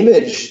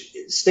image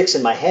sticks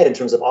in my head in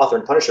terms of Author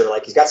and Punisher.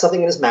 Like he's got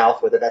something in his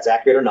mouth, whether that's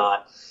accurate or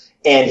not.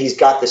 And he's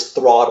got this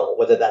throttle,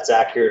 whether that's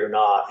accurate or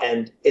not.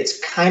 And it's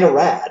kind of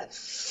rad.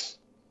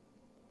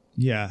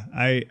 Yeah,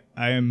 I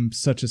am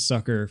such a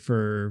sucker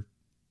for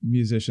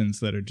musicians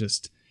that are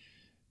just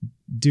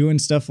doing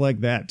stuff like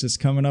that, just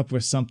coming up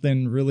with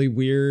something really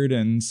weird.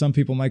 And some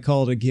people might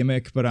call it a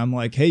gimmick, but I'm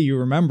like, hey, you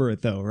remember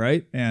it though,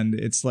 right? And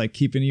it's like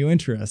keeping you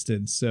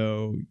interested.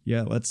 So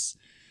yeah, let's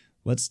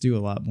do a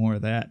lot more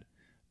of that.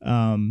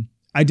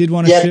 I did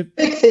want to ship.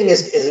 The big thing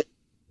is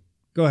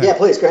go ahead. Yeah,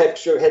 please go ahead.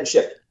 Go ahead and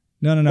ship.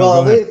 No.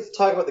 Well, let me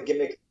talk about the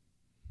gimmick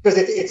because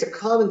it's a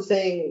common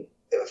thing,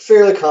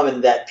 fairly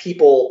common that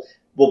people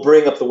will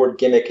bring up the word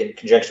gimmick in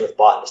conjunction with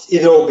Botanist.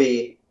 Either it'll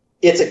be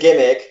it's a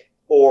gimmick,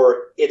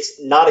 or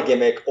it's not a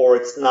gimmick, or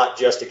it's not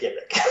just a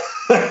gimmick.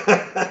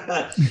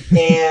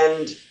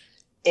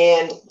 and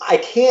I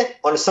can't,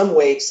 on some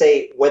way,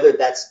 say whether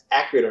that's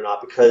accurate or not,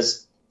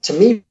 because to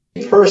me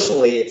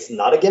personally, it's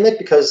not a gimmick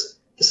because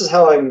this is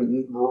how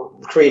I'm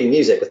creating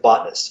music with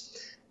Botanist.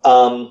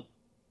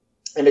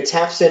 And it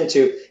taps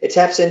into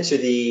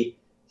the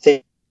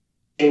thing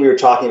we were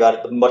talking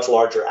about, the much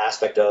larger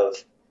aspect of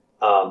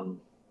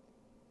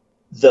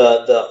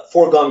the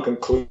foregone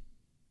conclusion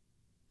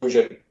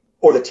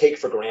or the take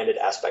for granted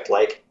aspect,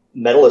 like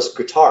metal is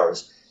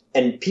guitars,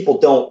 and people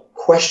don't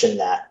question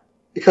that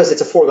because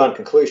it's a foregone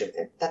conclusion,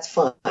 and that's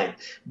fine.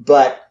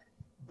 But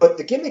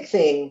the gimmick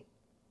thing,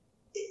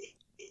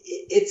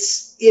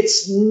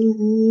 it's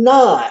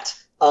not.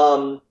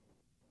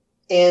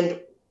 And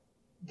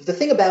the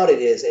thing about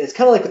it is, and it's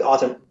kind of like with the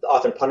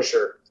Author and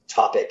Punisher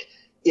topic,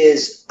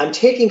 is I'm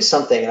taking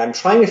something and I'm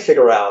trying to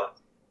figure out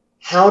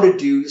how to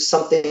do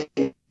something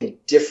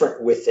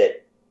different with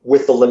it,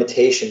 with the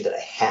limitation that I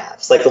have.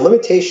 It's like the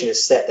limitation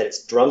is set that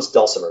it's drums,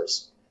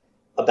 dulcimers,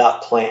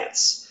 about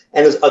plants,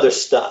 and there's other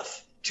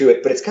stuff to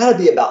it, but it's got to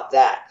be about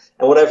that.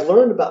 And what I've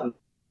learned about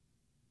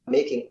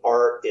making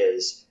art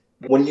is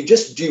when you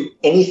just do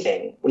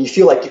anything, when you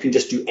feel like you can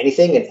just do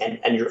anything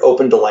and you're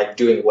open to like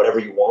doing whatever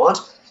you want,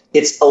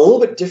 it's a little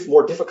bit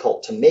more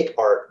difficult to make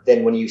art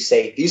than when you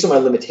say, these are my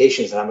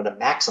limitations and I'm going to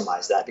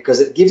maximize that, because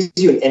it gives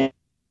you an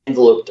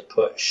envelope to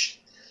push.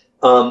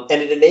 And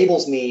it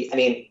enables me, I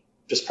mean,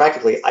 just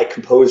practically, I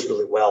compose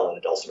really well in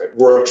a dulcimer. It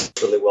works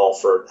really well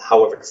for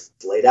however it's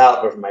laid out,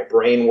 however my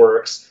brain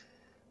works.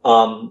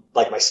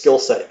 Like my skill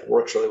set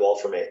works really well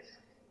for me.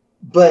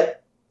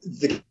 But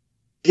the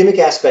gimmick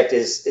aspect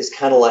is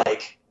kind of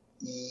like,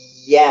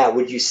 yeah,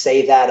 would you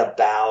say that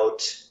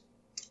about,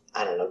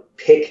 I don't know,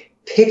 pick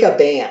a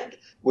band?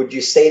 Would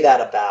you say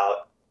that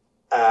about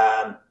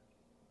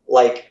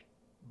like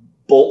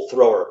Bolt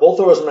Thrower? Bolt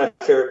Thrower is one of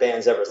my favorite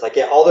bands ever. It's like,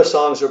 yeah, all their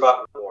songs are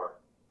about war.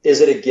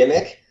 Is it a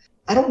gimmick?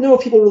 I don't know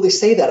if people really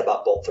say that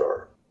about Bolt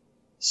Thrower.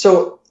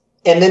 So,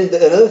 and then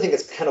another thing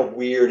that's kind of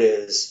weird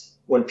is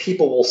when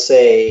people will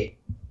say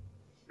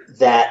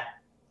that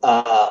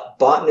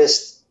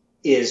Botanist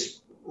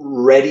is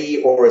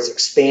ready or is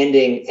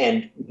expanding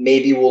and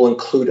maybe will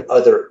include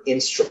other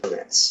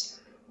instruments,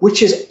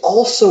 which is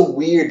also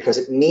weird because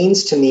it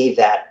means to me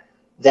that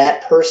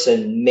that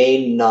person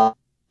may not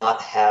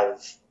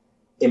have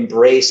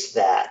embraced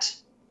that.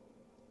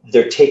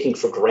 They're taking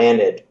for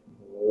granted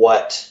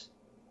what,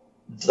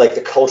 like,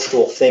 the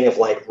cultural thing of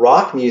like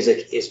rock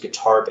music is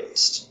guitar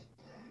based.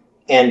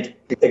 And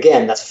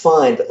again, that's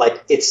fine, but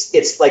like it's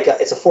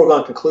a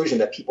foregone conclusion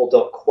that people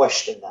don't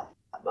question that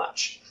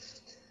much.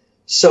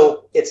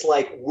 So it's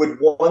like, would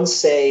one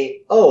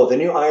say, oh, the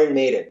new Iron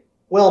Maiden,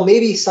 well,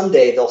 maybe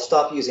someday they'll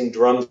stop using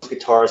drums,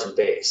 guitars, and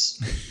bass.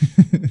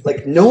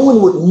 Like no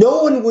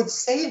one would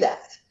say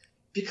that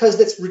because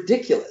that's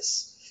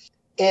ridiculous.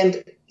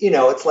 And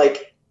it's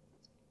like,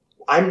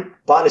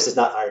 Botanist is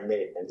not Iron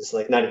Maiden, and it's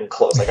like not even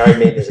close. Like Iron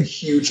Maiden is a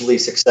hugely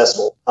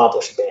successful,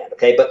 accomplished band.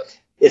 Okay. But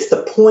it's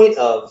the point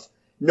of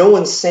no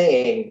one's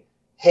saying,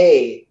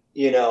 hey,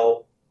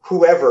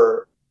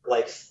 whoever,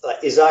 like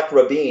Isaac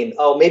Rabin,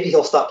 oh, maybe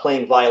he'll stop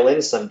playing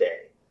violin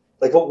someday.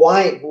 Like, but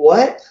why?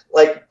 What?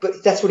 Like,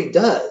 but that's what he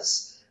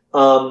does.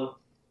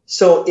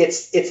 So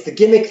it's the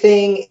gimmick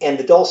thing and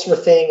the dulcimer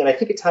thing, and I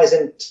think it ties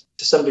in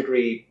to some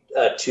degree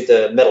to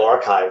the Metal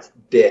Archive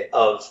bit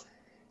of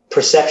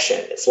perception.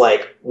 It's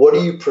like, what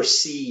do you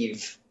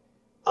perceive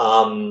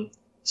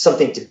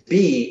something to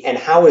be, and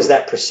how is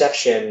that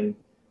perception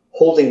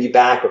holding you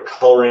back or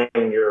coloring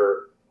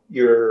your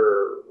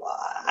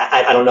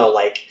I don't know,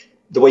 like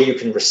the way you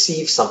can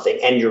receive something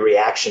and your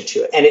reaction to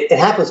it. And it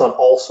happens on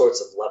all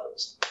sorts of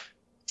levels.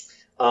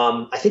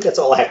 I think that's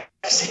all I have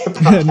to say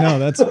about that. No,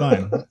 that's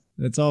fine.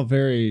 It's all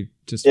very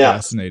just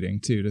fascinating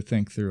too, to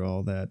think through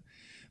all that.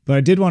 But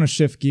I did want to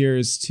shift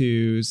gears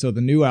to, so the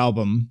new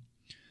album,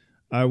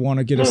 I want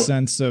to get a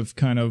sense of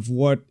kind of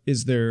what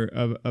is there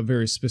a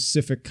very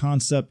specific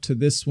concept to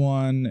this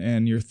one,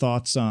 and your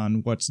thoughts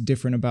on what's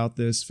different about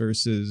this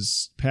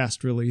versus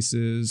past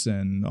releases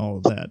and all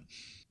of that.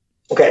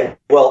 Okay,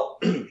 well,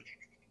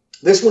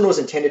 this one was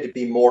intended to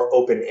be more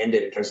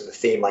open-ended in terms of the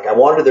theme. Like I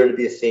wanted there to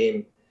be a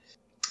theme,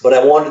 but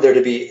I wanted there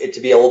to be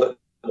a little bit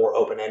more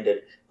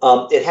open-ended.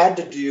 It had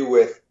to do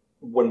with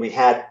when I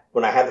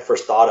had the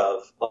first thought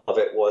of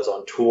it was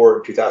on tour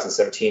in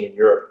 2017 in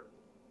Europe,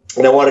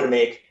 and I wanted to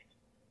make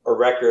a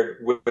record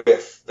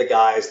with the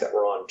guys that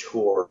were on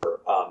tour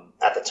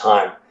at the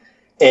time,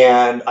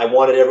 and I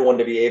wanted everyone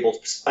to be able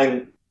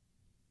to.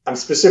 I'm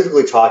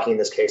specifically talking in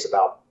this case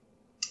about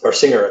our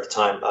singer at the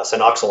time,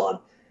 Synoxylon,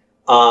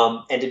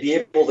 and to be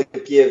able to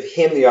give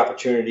him the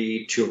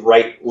opportunity to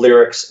write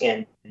lyrics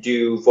and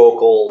do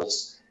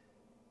vocals,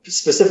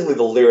 specifically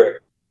the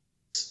lyrics,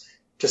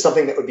 to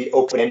something that would be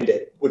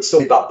open-ended, would still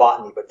be about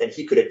botany, but then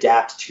he could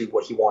adapt to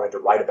what he wanted to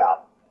write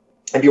about.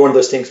 And be one of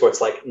those things where it's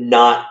like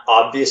not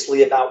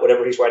obviously about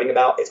whatever he's writing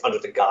about. It's under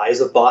the guise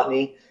of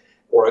botany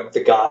or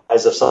the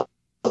guise of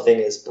something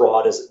as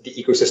broad as the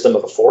ecosystem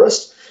of a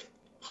forest,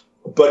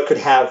 but could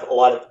have a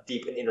lot of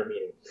deep and inner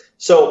meaning.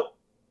 So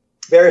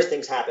various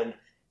things happened.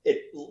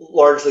 It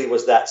largely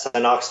was that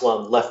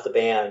Synoxylon left the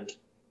band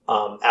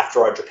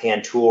after our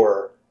Japan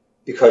tour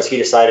because he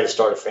decided to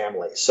start a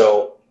family.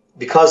 So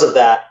because of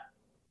that,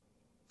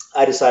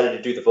 I decided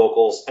to do the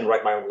vocals and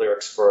write my own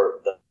lyrics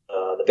for the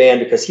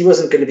band, because he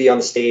wasn't going to be on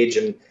the stage,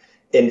 and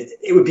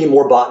it would be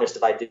more Botanist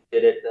if I did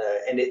it,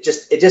 and it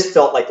just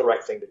felt like the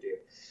right thing to do.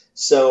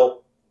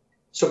 So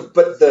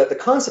but the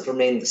concept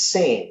remained the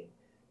same,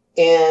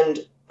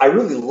 and I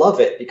really love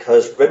it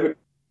because redwood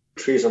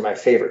trees are my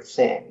favorite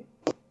thing.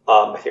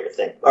 Or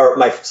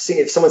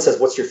if someone says,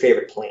 "What's your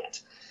favorite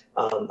plant?"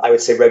 I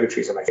would say redwood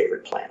trees are my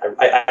favorite plant.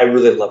 I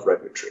really love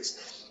redwood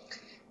trees.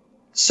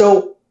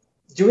 So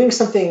doing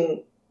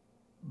something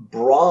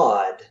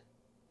broad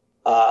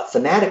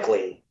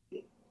thematically,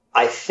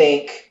 I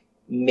think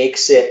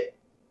makes it,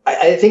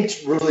 I think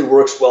it really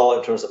works well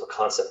in terms of a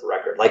concept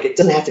record. Like it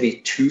doesn't have to be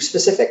too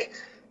specific,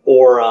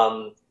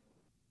 or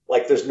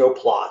like there's no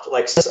plot.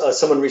 Like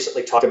someone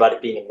recently talked about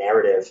it being a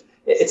narrative.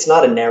 It's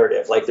not a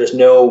narrative. Like there's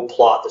no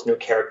plot, there's no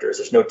characters,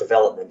 there's no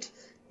development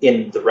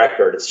in the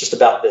record. It's just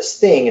about this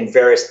thing and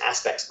various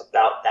aspects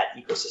about that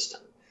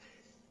ecosystem.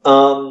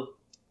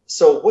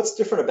 So what's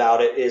different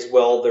about it is,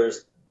 well, there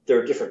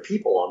are different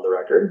people on the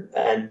record,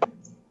 and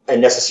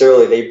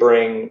necessarily they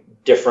bring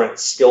different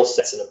skill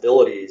sets and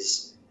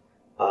abilities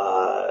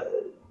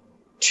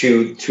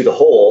to the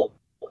whole.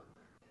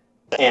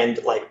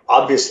 And like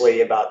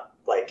obviously about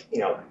like,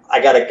 I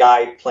got a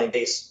guy playing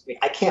bass. I mean,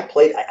 I can't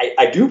play.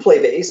 I do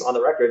play bass on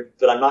the record,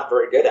 but I'm not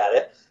very good at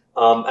it.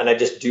 And I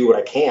just do what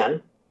I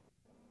can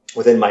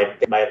within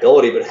my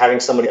ability. But having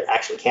somebody that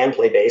actually can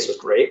play bass was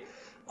great.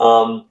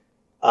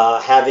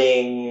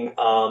 Having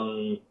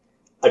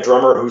a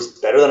drummer who's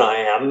better than I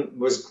am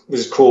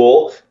was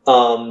cool.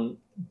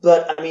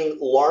 But I mean,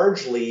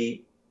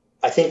 largely,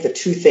 I think the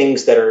two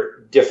things that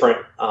are different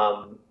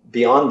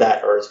beyond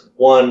that are,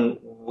 one,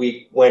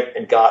 we went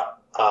and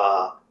got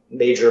a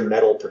major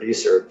metal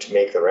producer to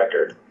make the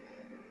record,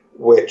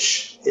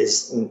 which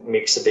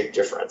makes a big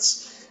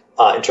difference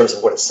in terms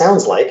of what it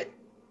sounds like.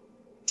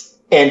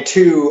 And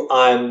two,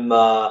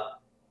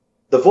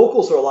 the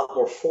vocals are a lot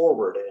more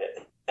forward in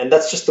it, and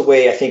that's just the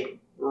way I think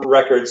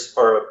records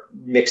are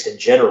mixed in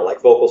general.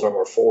 Like, vocals are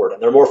more forward,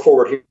 and they're more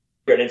forward here.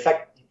 And in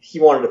fact, he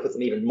wanted to put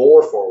them even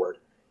more forward,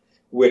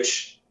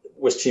 which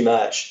was too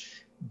much.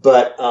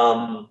 But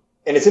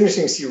and it's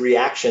interesting to see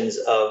reactions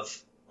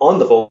on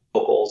the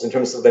vocals in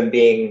terms of them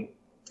being.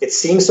 It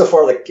seems so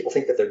far like people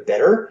think that they're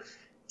better,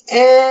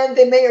 and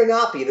they may or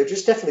not be. They're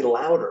just definitely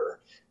louder,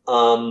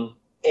 and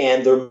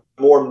they're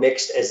more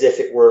mixed as if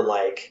it were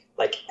like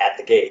at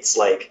the gates.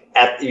 Like,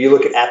 you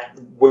look at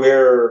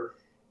where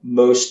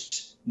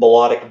most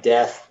melodic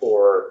death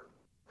or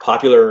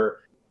popular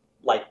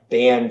like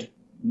band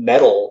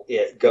metal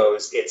it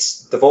goes,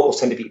 it's the vocals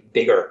tend to be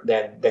bigger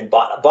than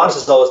Botanist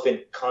has always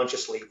been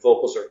consciously,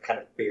 vocals are kind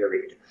of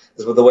buried.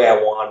 This was the way I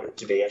wanted it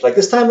to be. It's like,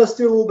 this time let's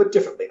do it a little bit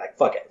differently. Like,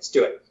 fuck it, let's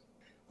do it.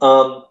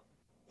 And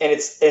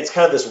it's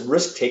kind of this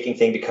risk taking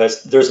thing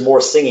because there's more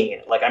singing in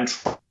it. Like, I'm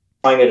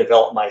trying to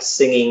develop my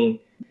singing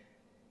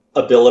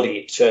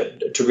ability to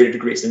greater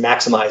degrees and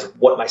maximize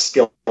what my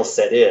skill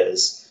set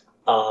is,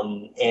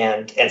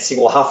 and see,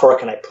 well, how far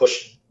can I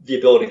push the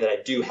ability that I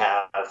do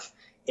have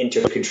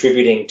into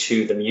contributing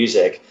to the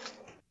music,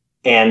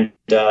 and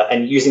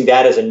using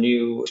that as a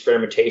new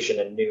experimentation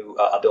and new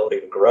ability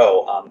to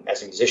grow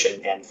as a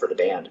musician and for the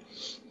band.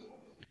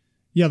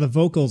 Yeah, the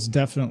vocals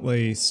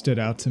definitely stood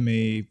out to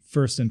me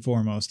first and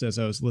foremost as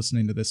I was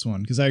listening to this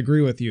one, because I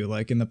agree with you.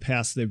 Like, in the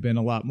past, they've been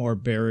a lot more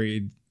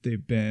buried.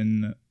 They've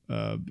been,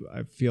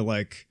 I feel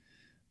like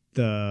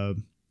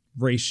the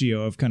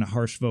ratio of kind of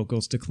harsh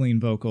vocals to clean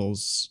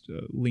vocals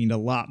leaned a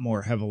lot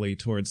more heavily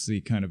towards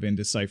the kind of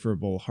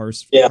indecipherable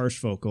harsh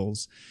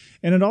vocals.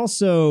 And it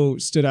also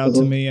stood out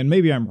to me, and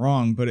maybe I'm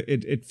wrong, but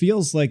it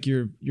feels like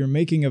you're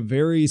making a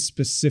very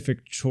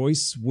specific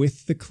choice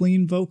with the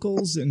clean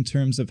vocals in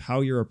terms of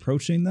how you're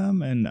approaching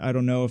them. And I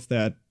don't know if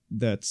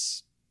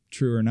that's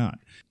true or not.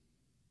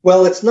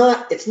 Well, it's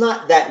not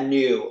that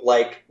new.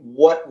 Like,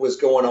 what was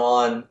going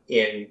on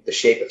in The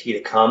Shape of He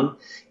to Come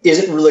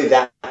isn't really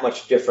that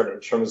much different in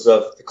terms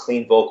of the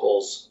clean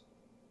vocals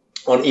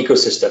on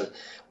Ecosystem.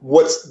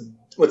 What's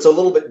a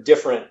little bit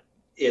different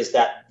is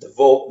that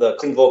the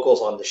clean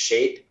vocals on The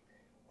Shape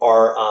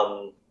are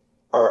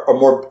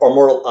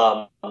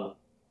more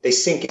they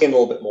sink in a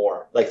little bit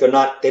more. Like, they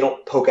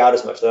don't poke out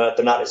as much. They're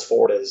not as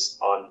forward as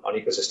on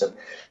Ecosystem,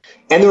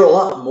 and there are a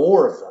lot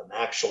more of them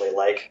actually.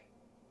 Like,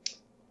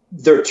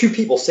 there are two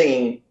people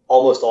singing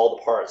almost all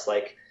the parts.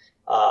 Like,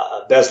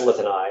 Bezleth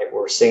and I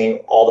were singing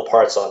all the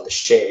parts on The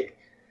Shape,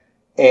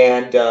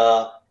 and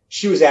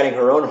she was adding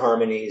her own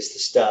harmonies to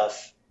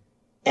stuff,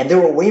 and there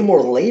were way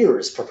more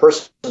layers per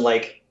person.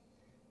 Like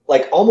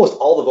almost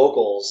all the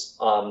vocals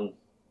on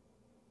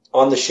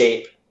The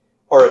Shape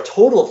are a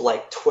total of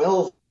like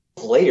 12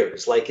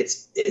 layers. Like,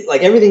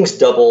 like everything's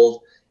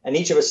doubled, and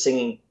each of us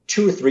singing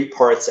 2 or 3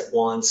 parts at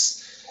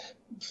once,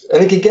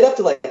 and it can get up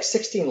to like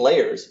 16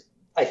 layers.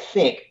 I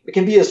think it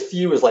can be as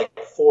few as like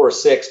 4 or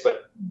 6,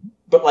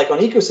 but like on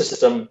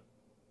Ecosystem,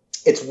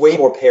 it's way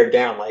more pared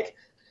down. Like,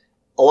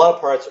 a lot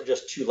of parts are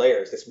just 2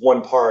 layers. It's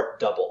 1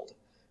 part doubled.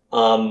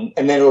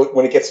 And then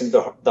when it gets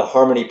into the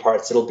harmony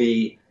parts, it'll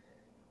be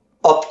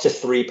up to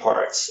 3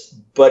 parts,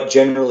 but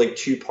generally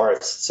 2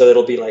 parts. So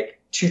it'll be like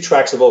 2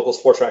 tracks of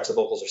vocals, 4 tracks of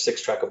vocals, or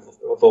 6 tracks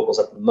of vocals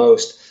at the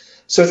most.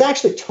 So it's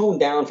actually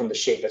toned down from The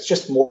Shape. It's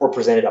just more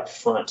presented up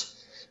front.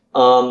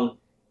 And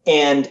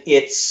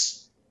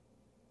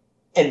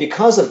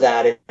because of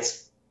that,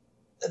 it's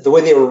the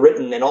way they were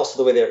written, and also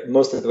the way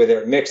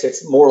they're mixed.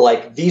 It's more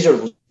like these are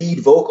lead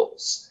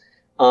vocals,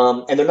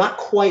 and they're not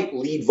quite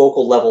lead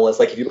vocal level as,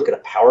 like, if you look at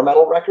a power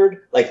metal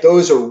record, like,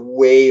 those are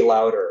way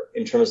louder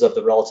in terms of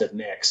the relative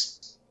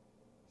mix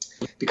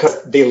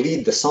because they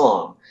lead the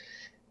song.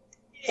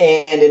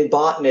 And in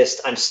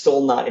Botanist, I'm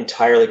still not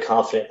entirely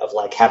confident of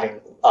like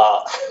having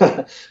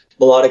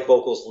melodic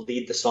vocals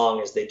lead the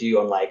song as they do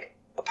on like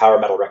a power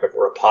metal record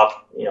or a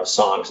pop,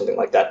 song, something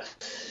like that.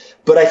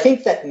 But I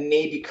think that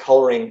may be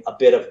coloring a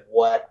bit of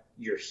what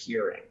you're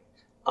hearing.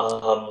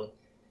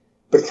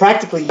 But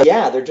practically,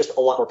 yeah, they're just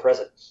a lot more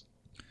present.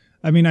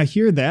 I mean, I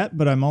hear that,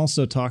 but I'm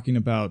also talking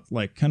about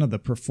like kind of the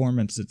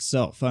performance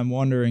itself. I'm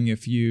wondering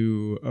if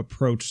you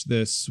approach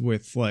this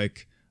with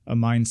like a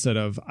mindset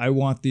of, I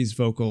want these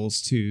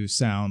vocals to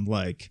sound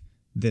like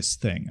this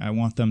thing. I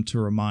want them to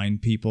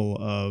remind people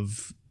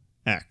of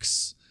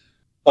X.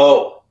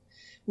 Oh,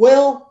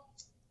 well,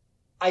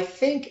 I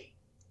think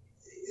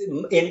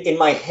in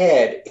my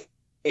head,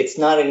 it's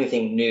not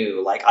anything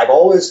new. Like, I've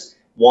always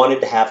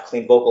wanted to have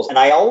clean vocals, and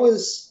I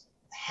always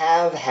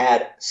have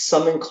had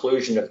some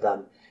inclusion of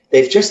them.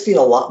 They've just been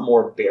a lot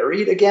more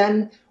buried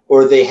again,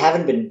 or they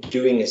haven't been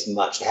doing as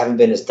much. They haven't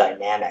been as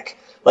dynamic.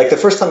 Like the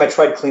first time I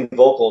tried clean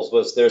vocals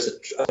was there's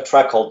a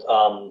track called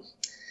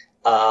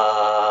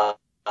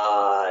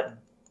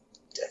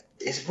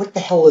what the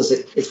hell is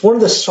it? It's one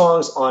of the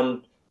songs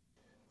on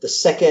the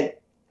second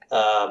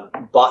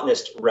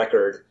Botanist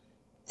record,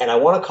 and I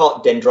want to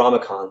call it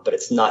Dendromicon, but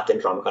it's not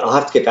Dendromicon. I'll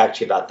have to get back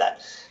to you about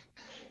that.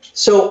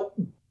 So,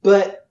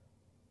 but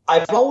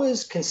I've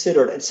always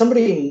considered, and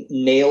somebody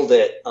nailed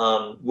it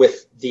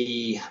with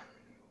the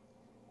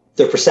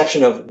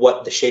perception of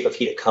what the shape of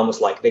He to Come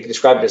was like. They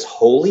described it as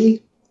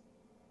holy.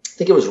 I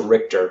think it was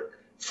Richter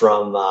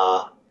from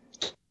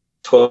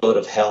Toilet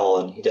of Hell,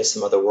 and he does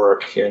some other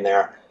work here and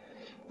there.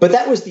 But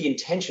that was the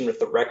intention with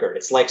the record.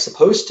 It's like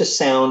supposed to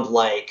sound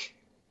like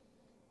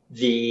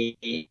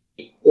the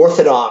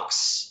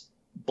orthodox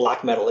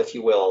black metal, if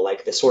you will,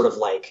 like the sort of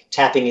like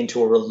tapping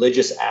into a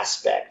religious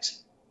aspect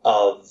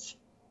of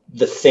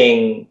the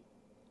thing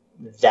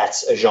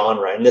that's a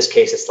genre. In this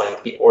case, it's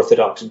like the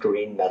orthodox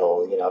green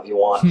metal, you know, if you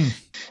want.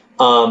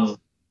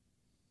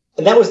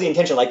 And that was the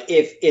intention. Like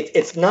if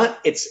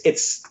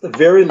it's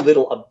very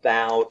little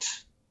about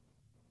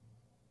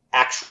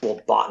actual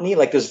botany.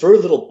 Like there's very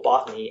little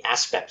botany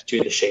aspect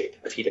to the shape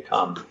of He to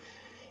Come.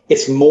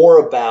 It's more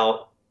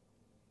about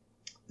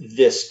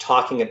this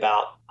talking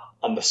about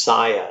a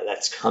Messiah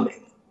that's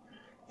coming,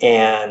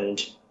 and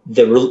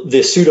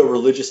the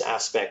pseudo-religious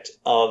aspect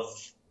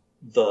of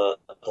the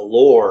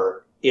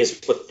lore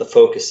is what the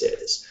focus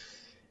is.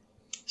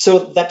 So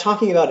that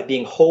talking about it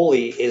being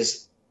holy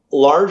is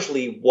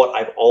largely what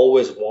I've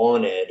always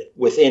wanted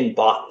within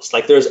Botanist.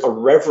 Like there's a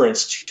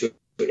reverence to it.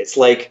 It's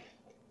like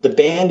the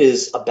band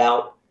is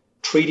about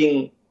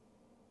treating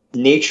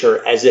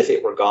nature as if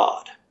it were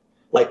God.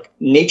 Like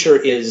nature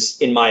is,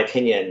 in my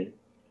opinion,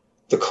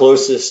 the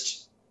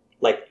closest,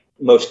 like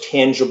most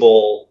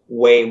tangible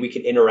way we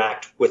can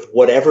interact with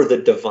whatever the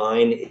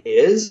divine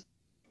is.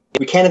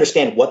 We can't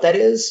understand what that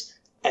is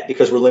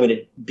because we're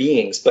limited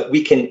beings, but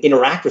we can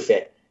interact with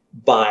it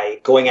by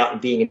going out and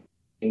being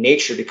in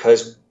nature,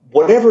 because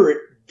whatever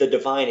the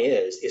divine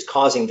is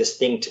causing this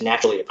thing to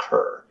naturally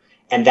occur.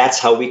 And that's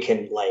how we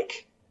can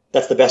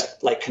that's the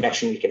best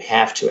connection we can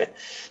have to it.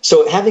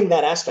 So having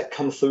that aspect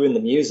come through in the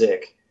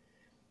music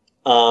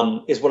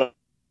is what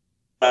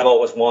I've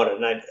always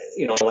wanted. And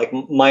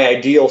my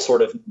ideal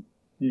sort of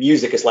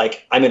music is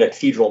like I'm in a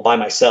cathedral by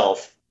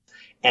myself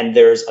and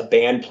there's a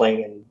band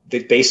playing in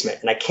the basement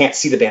and I can't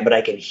see the band, but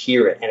I can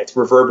hear it and it's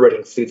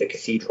reverberating through the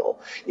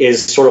cathedral,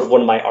 is sort of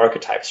one of my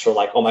archetypes for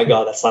like, oh my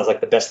God, that sounds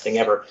like the best thing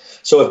ever.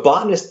 So if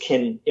Botanist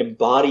can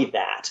embody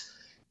that,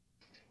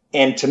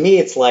 and to me,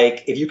 it's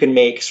like if you can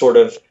make sort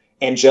of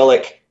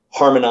angelic,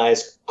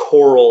 harmonized,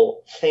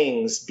 choral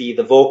things be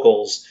the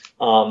vocals,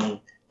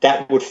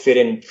 that would fit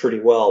in pretty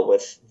well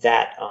with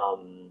that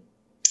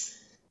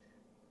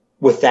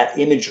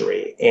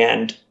imagery.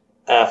 And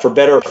for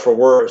better or for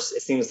worse,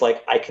 it seems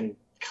like I can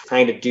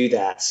kind of do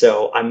that.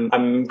 So I've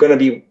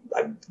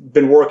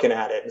been working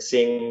at it and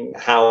seeing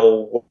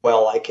how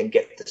well I can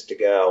get this to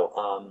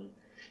go,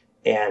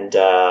 and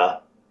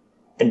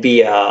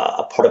be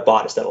a part of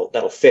Botanist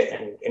that'll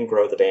fit and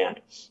grow the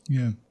band.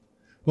 Yeah.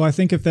 Well, I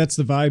think if that's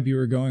the vibe you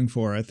were going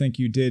for, I think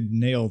you did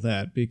nail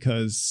that,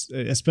 because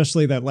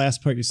especially that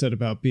last part you said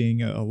about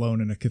being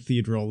alone in a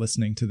cathedral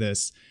listening to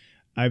this,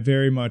 I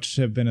very much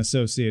have been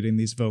associating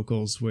these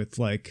vocals with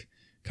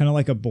kind of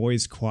like a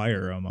boys'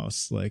 choir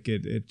almost. Like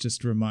it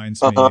just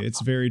reminds me,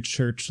 it's very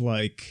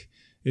church-like,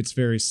 it's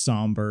very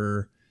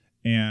somber,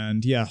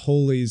 and yeah,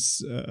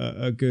 holy's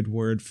a good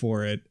word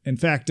for it. In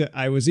fact,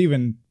 I was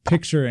even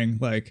picturing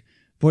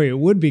boy, it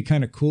would be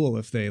kind of cool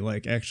if they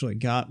actually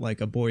got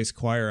a boys'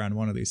 choir on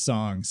one of these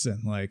songs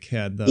and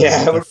had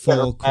the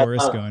full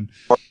chorus going.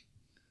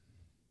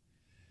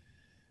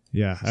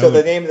 Yeah.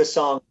 The name of the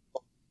song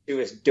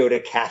is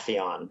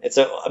Dodecatheon. It's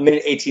a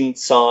minute 18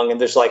 song,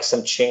 and there's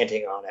some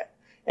chanting on it.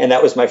 And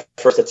that was my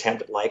first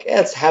attempt at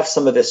let's have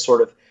some of this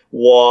sort of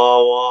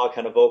wah wah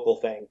kind of vocal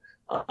thing,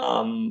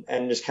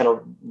 and just kind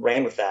of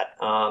ran with that.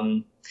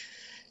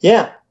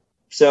 Yeah.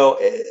 So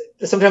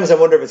sometimes I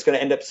wonder if it's going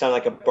to end up sounding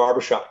like a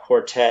barbershop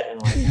quartet,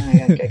 and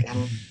I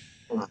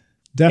don't know.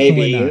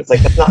 Definitely maybe not. It's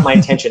that's not my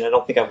intention. I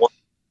don't think I want.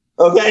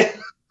 Okay.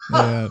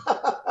 Yeah.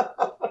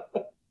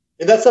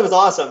 And that stuff is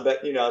awesome, but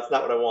it's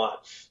not what I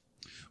want.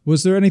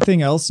 Was there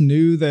anything else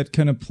new that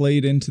kind of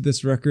played into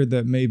this record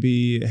that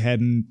maybe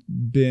hadn't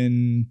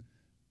been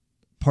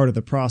part of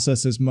the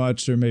process as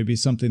much, or maybe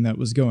something that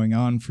was going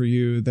on for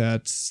you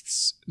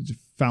that's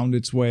found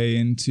its way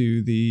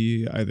into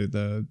either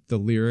the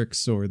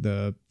lyrics or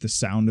the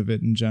sound of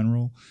it in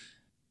general?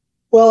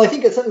 Well, I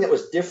think it's something that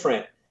was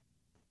different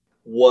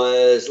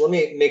was, let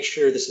me make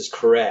sure this is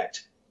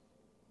correct.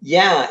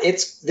 Yeah,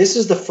 this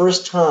is the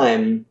first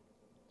time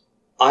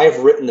I've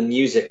written the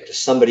music to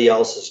somebody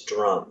else's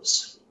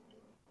drums.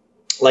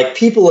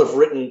 People have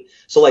written,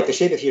 so The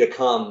Shape of He to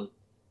Come,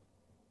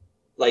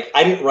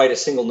 I didn't write a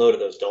single note of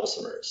those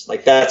dulcimers.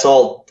 That's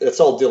all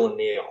Dylan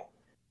Neal.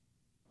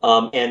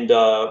 And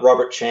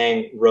Robert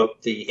Chang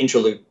wrote the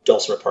interlude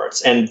dulcimer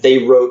parts, and they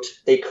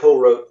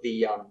co-wrote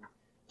the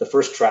the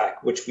first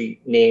track, which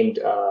we named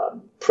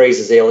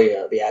Praise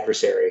Azalea, the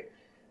Adversary.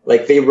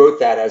 Like they wrote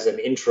that as an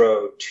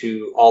intro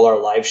to all our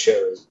live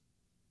shows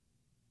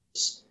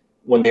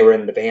when they were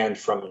in the band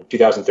from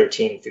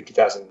 2013 through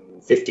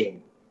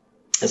 2015.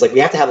 It's like, we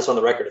have to have this on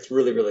the record. It's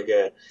really, really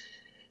good.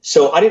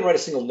 So I didn't write a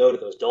single note of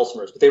those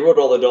dulcimers, but they wrote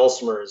all the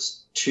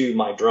dulcimers to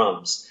my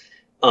drums,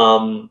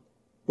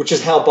 which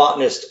is how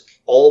Botanist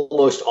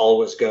almost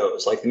always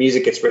goes. Like the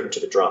music gets written to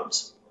the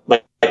drums.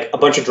 Like a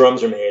bunch of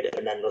drums are made,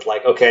 and then it's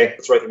like, okay,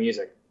 let's write the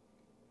music.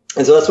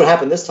 And so that's what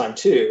happened this time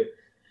too,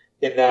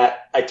 in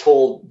that I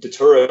told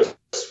Dulcimer-led,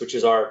 which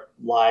is our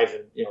live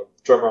and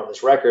drummer on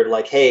this record,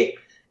 like, hey,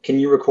 can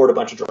you record a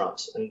bunch of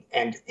drums? And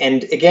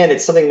again,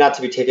 it's something not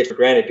to be taken for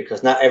granted,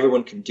 because not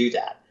everyone can do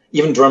that.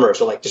 Even drummers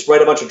are like, just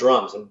write a bunch of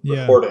drums and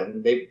record it,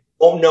 and they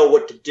won't know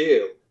what to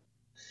do.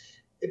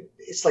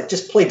 It's like,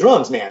 just play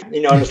drums, man. And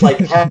it's like,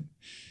 have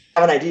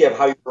an idea of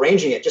how you're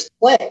arranging it. Just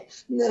play.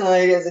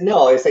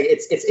 No, it's like,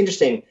 it's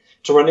interesting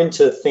to run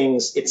into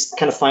things. It's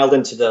kind of filed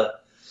into the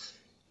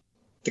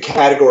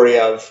category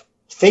of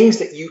things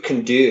that you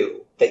can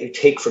do that you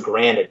take for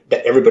granted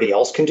that everybody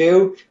else can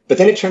do, but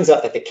then it turns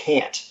out that they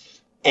can't.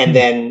 And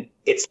then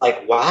it's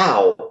like,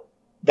 wow,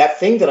 that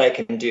thing that I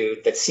can do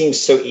that seems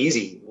so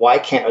easy, why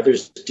can't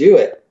others do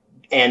it?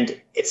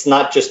 And it's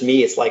not just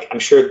me. It's like, I'm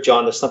sure,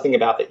 John, there's something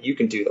about that you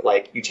can do that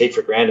like you take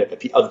for granted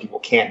that other people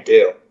can't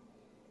do.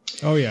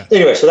 Oh, yeah.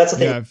 Anyway, so that's the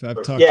thing. Yeah, I've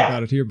talked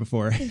about it here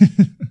before.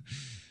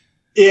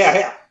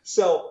 Yeah.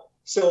 So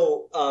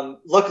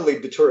luckily,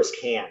 the tourist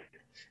can.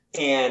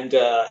 And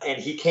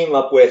he came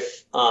up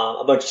with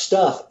a bunch of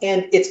stuff.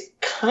 And it's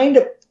kind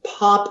of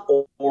pop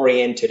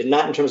oriented, and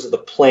not in terms of the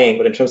playing,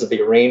 but in terms of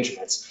the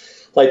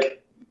arrangements.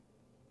 Like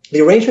the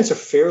arrangements are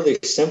fairly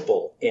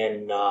simple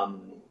in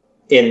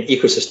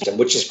Ecosystem,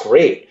 which is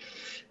great,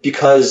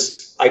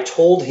 because I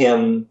told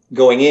him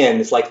going in,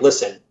 it's like,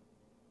 listen,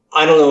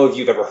 I don't know if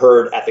you've ever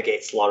heard At the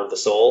Gate Slaughter the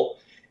Soul,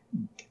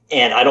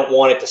 and I don't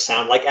want it to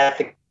sound like At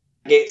the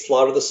Gate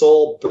Slaughter the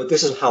Soul, but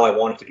this is how I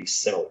want it to be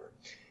similar.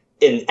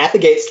 In At the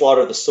Gate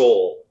Slaughter the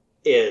Soul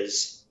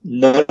is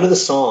none of the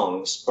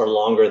songs are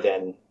longer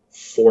than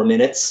 4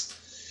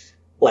 minutes.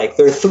 Like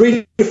they're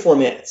 3 to 4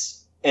 minutes.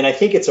 And I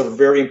think it's a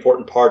very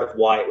important part of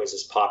why it was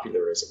as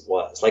popular as it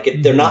was. Like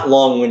they're not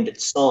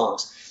long-winded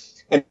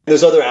songs. And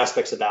there's other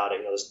aspects about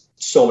it. There's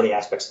so many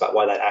aspects about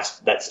why that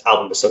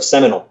album was so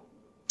seminal.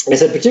 And I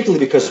said,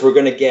 particularly because we're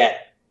going to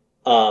get,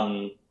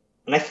 and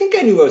I think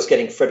I knew I was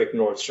getting Fredrik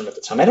Nordstrom at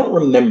the time. I don't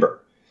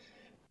remember.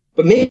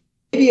 But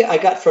maybe I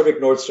got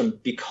Fredrik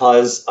Nordstrom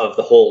because of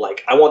the whole,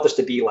 like, I want this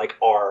to be like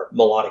our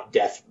melodic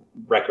death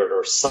record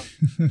or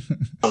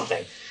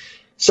something.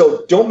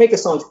 So don't make the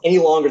songs any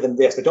longer than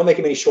this, but don't make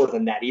them any shorter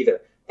than that either.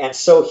 And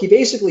so he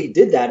basically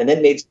did that, and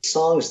then made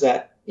songs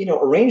that,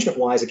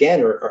 arrangement-wise,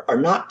 again, are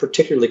not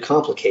particularly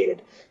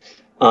complicated.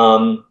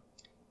 And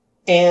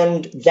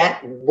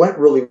that went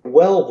really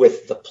well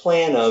with the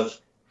plan of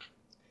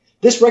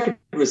this record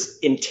was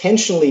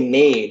intentionally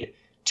made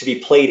to be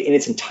played in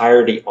its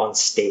entirety on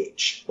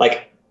stage.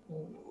 Like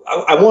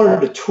I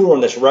wanted to tour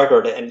on this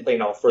record and,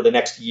 for the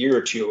next year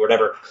or two or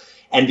whatever,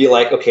 and be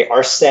like, okay,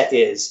 our set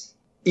is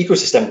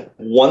Ecosystem,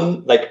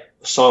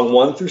 song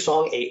 1 through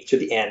song 8 to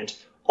the end,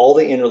 all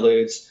the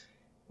interludes,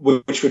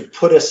 which would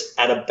put us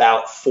at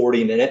about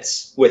 40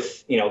 minutes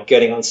with,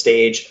 getting on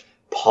stage,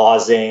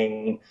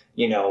 pausing,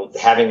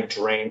 having a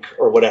drink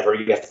or whatever.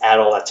 You have to add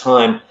all that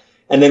time.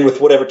 And then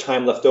with whatever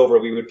time left over,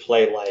 we would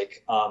play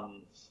like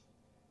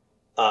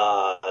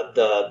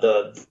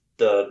the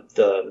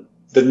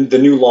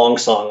new long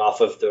song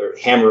off of the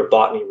Hammer of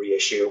Botany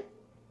reissue.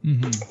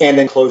 Mm-hmm. And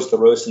then close the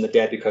Roast in the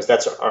Dead, because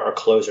that's our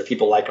closer.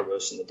 People like a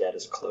Roast in the Dead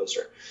as a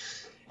closer.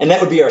 And that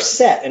would be our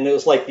set. And it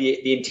was like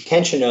the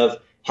intention of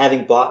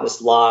having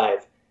Botanist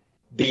live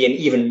be an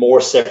even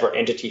more separate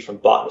entity from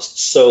Botanist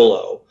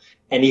solo,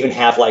 and even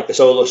have like the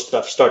solo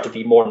stuff start to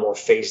be more and more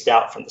phased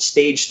out from the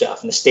stage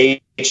stuff. And the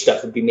stage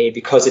stuff would be made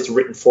because it's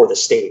written for the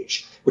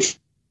stage, which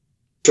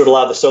would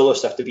allow the solo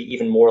stuff to be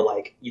even more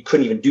like you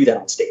couldn't even do that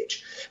on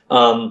stage.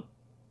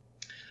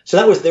 So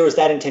there was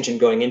that intention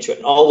going into it,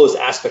 and all those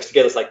aspects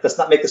together. It's like, let's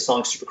not make the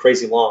song super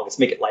crazy long. Let's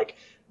make it like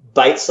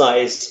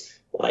bite-sized,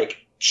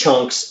 like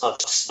chunks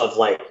of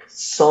like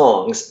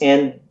songs,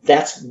 and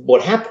that's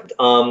what happened.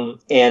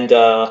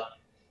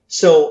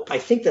 So I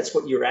think that's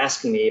what you're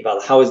asking me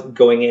about. How is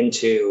going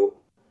into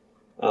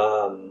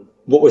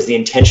what was the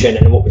intention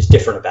and what was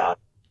different about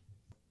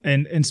it.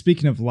 And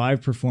speaking of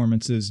live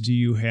performances, do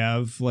you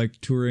have like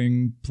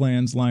touring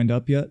plans lined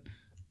up yet?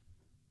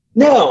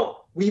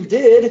 No, we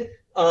did.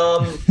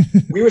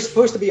 We were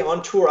supposed to be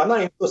on tour. I'm not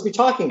even supposed to be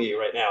talking to you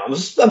right now. I'm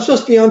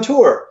supposed to be on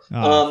tour.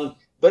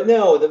 But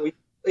no, we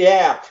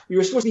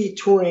were supposed to be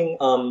touring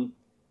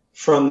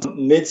from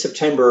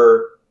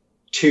mid-September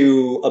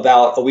to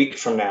about a week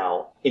from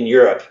now in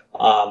Europe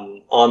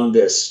on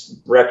this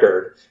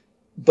record.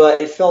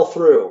 But it fell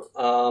through,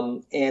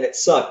 and it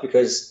sucked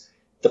because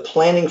the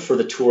planning for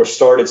the tour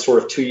started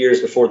sort of 2 years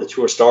before the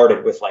tour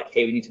started with like,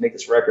 hey, we need to make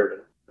this record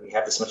and we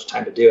have this much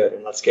time to do it,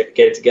 and let's get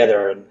it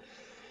together.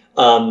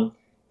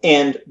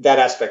 And that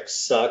aspect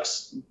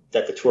sucks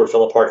that the tour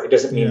fell apart. It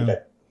doesn't mean Yeah.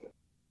 that,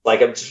 like,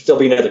 there'll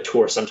be another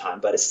tour sometime,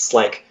 but it's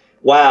like,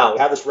 wow, we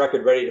have this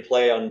record ready to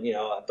play on,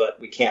 but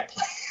we can't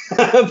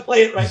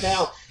play it right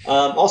now.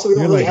 Also, we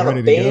don't really have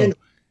a band.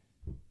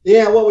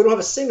 Yeah, well, we don't have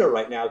a singer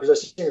right now because our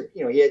singer,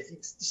 he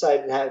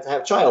decided to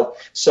have a child.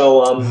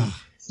 So,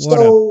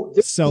 what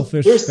a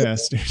selfish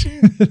bastard.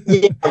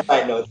 Yeah,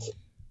 I know.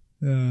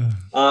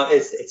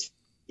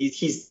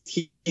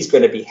 He's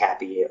going to be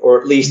happy, or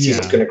at least he's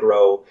going to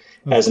grow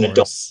as an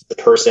adult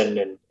person.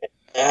 And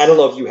I don't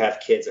know if you have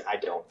kids. I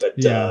don't, but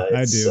yeah,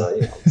 I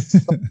do.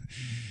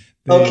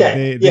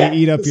 Okay, they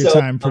eat up your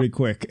time pretty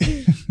quick.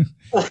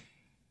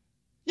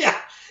 Yeah,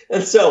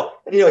 and so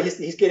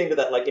he's getting to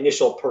that like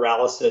initial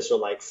paralysis or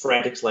like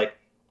frantics, like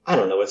I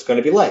don't know what it's going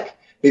to be like.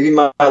 Maybe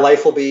my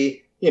life will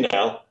be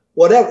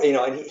whatever,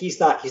 and he's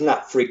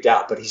not freaked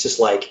out, but he's just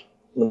like,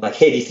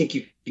 hey, do you think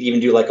you could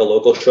even do like a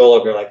local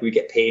show, or like we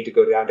get paid to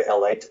go down to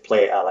LA to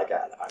play like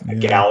a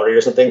gallery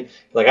or something?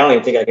 Like, I don't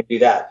even think I can do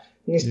that.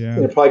 He's,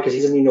 probably because he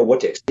doesn't even know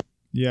what to expect.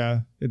 Yeah,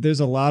 there's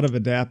a lot of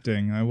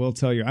adapting, I will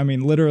tell you. I mean,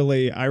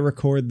 literally, I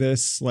record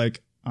this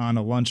like on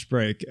a lunch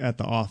break at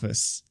the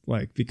office,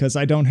 like, because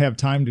I don't have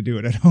time to do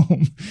it at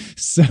home.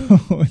 So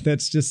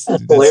that's just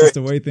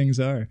the way things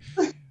are.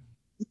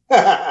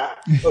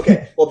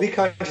 Okay, well, be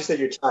conscious of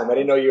your time. I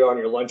didn't know you were on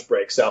your lunch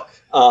break. So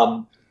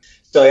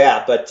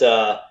yeah, but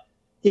so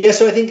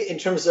I think in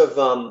terms of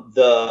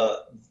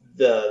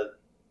the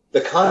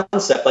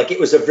concept, like, it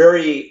was a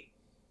very,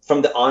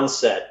 from the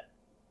onset,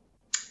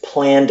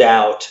 planned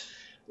out,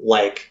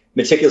 like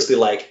meticulously,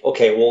 like,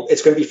 okay, well,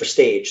 it's going to be for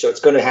stage, so it's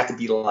going to have to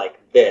be like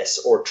this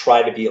or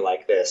try to be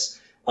like this.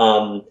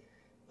 And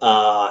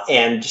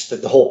just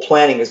the whole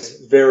planning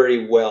is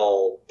very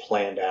well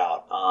planned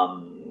out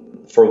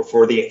for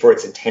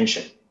its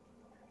intention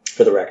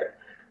for the record.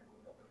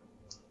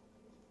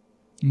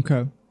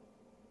 Okay.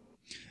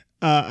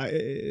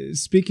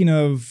 Speaking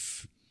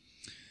of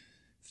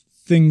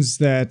things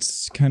that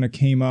kind of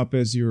came up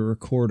as you were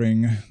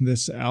recording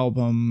this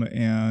album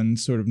and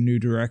sort of new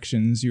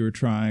directions you were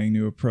trying,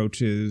 new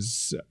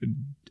approaches,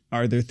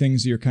 are there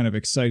things you're kind of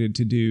excited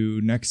to do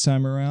next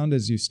time around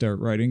as you start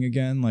writing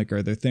again? Like,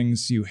 are there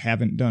things you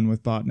haven't done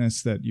with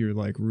Botanist that you're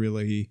like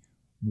really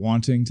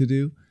wanting to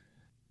do?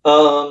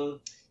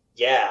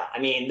 Yeah, I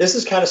mean, this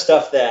is kind of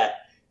stuff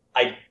that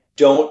I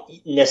don't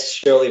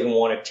necessarily even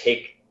want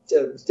to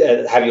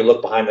have you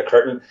look behind the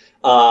curtain.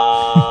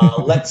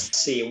 Let's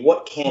see,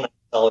 what can I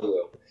tell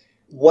you?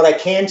 What I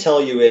can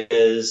tell you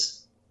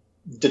is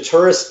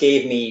Deturus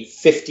gave me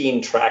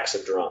 15 tracks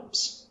of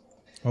drums.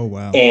 Oh,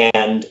 wow.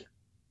 And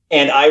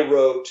I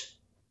wrote,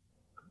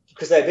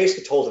 because I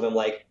basically told him,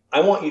 like,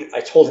 I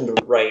told him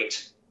to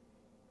write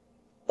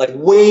like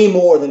way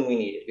more than we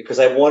needed, because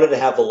I wanted to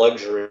have the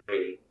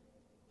luxury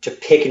to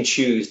pick and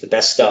choose the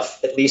best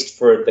stuff, at least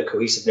for the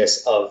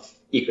cohesiveness of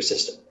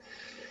Ecosystem.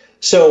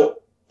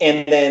 So,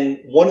 and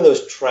then one of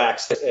those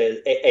tracks is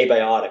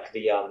Abiotic,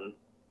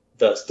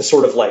 the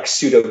sort of like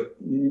pseudo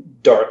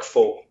dark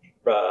folk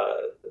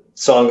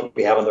song that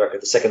we have on the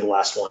record, the second to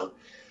last one.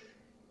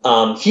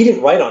 He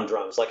didn't write on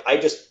drums. Like, I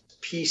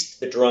just pieced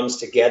the drums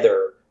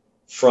together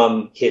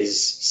from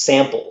his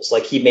samples.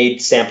 Like, he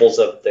made samples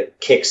of the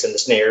kicks and the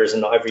snares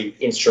and every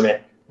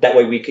instrument. That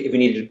way, if we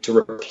needed to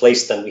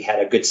replace them, we had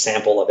a good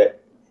sample of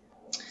it.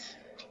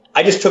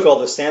 I just took all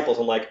those samples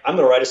and, like, I'm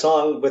going to write a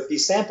song with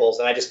these samples,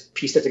 and I just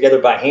pieced it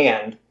together by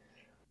hand.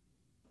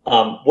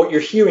 What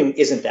you're hearing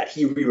isn't that.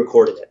 He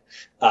re-recorded it.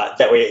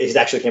 That way, it's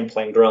actually him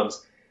playing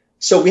drums.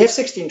 So we have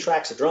 16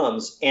 tracks of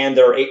drums, and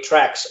there are 8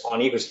 tracks on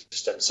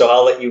Ecosystem. So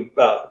I'll let you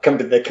come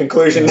to the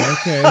conclusion.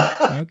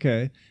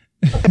 Okay.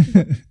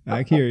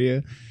 I hear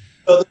you.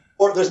 So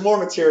there's more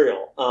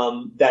material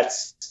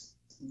that's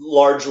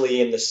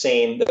largely in the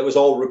same. That was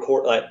all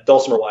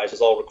dulcimer-wise,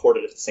 was all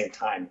recorded at the same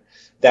time.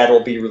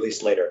 That'll be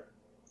released later.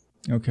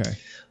 Okay.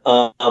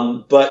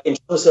 But in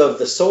terms of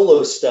the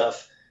solo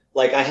stuff,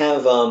 like, I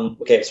have.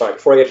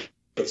 Before I get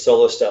to the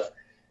solo stuff,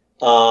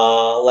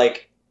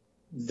 like,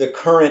 the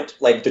current,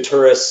 like,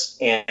 Deturus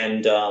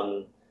and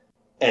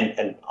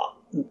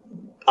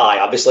I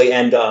obviously,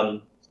 and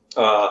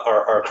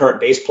our current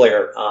bass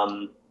player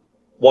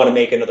want to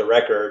make another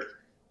record,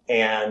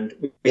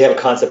 and we have a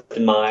concept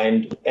in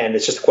mind, and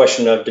it's just a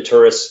question of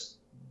Deturus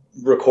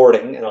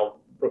recording, and I'll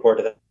record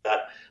to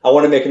that. I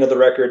want to make another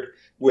record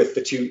with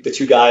the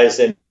two guys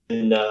in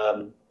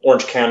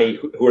Orange County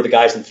who are the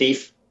guys in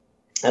Thief.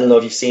 I don't know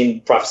if you've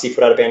seen Prophecy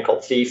put out a band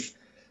called Thief.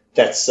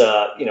 That's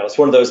it's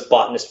one of those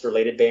Botanist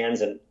related bands,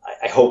 and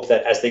I hope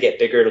that as they get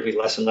bigger, it'll be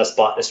less and less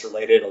Botanist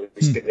related. It'll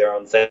just be their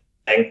own thing.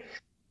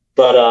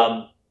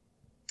 But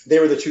they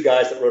were the two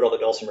guys that wrote all the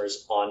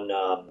dulcimers on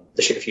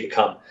The Ship of You to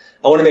Come.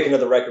 I want to make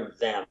another record with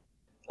them.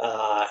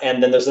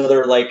 And then there's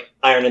another, like,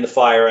 iron in the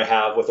fire I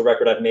have with a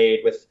record I've made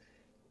with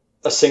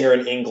a singer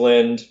in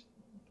England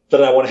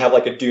that I want to have,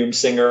 like, a doom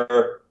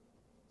singer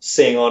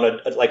sing on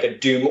a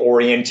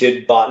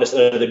doom-oriented Botanist,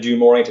 another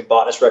doom-oriented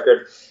Botanist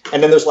record.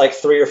 And then there's, like,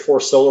 3 or 4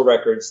 solo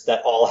records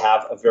that all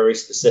have a very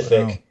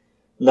specific,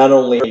 not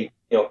only,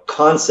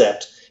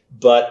 concept,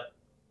 but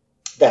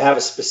that have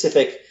a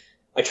specific.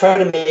 I try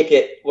to make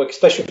it,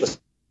 especially with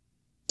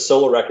the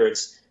solo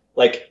records,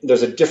 like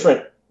there's a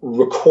different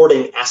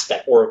recording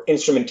aspect or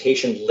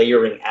instrumentation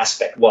layering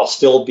aspect while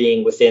still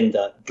being within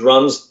the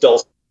drums,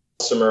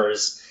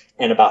 dulcimers,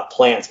 and about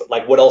plants. But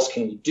like, what else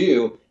can you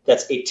do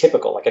that's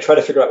atypical? Like I try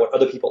to figure out what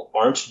other people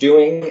aren't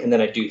doing, and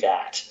then I do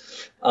that.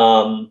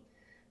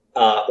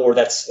 Or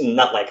that's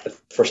not like the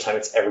first time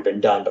it's ever been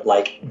done, but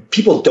like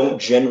people don't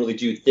generally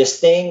do this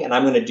thing, and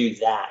I'm going to do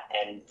that,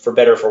 and for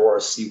better or for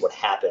worse, see what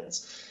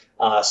happens.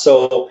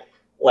 So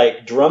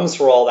like drums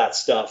for all that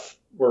stuff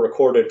were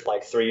recorded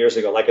like 3 years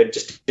ago. Like I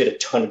just did a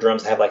ton of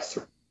drums. I have like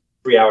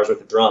 3 hours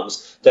worth of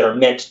drums that are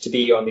meant to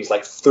be on these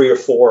like 3 or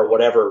 4 or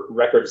whatever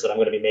records that I'm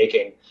going to be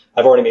making.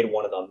 I've already made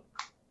one of them.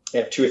 I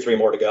have 2 or 3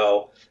 more to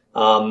go.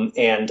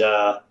 And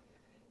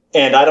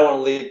I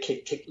don't want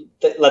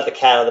to let the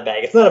cat out of the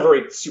bag. It's not a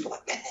very super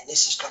like, man,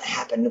 this is going to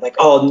happen. Like,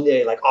 oh,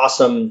 like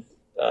awesome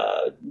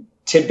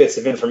tidbits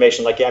of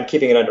information. Like, yeah, I'm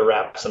keeping it under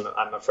wraps,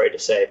 I'm afraid to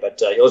say, but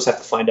you'll just have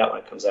to find out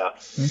when it comes out.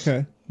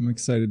 Okay. I'm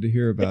excited to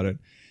hear about it.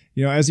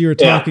 You know, as you were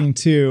talking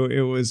too,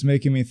 it was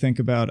making me think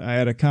about, I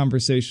had a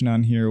conversation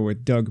on here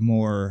with Doug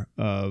Moore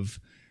of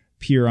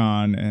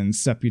Piron and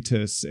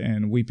Seputus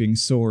and Weeping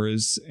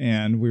Sores,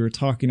 and we were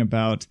talking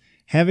about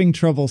having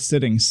trouble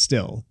sitting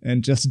still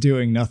and just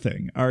doing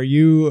nothing. Are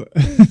you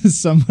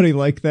somebody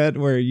like that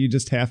where you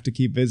just have to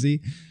keep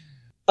busy?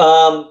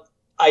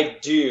 I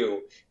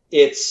do.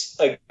 It's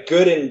a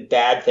good and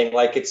bad thing.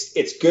 Like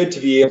it's good to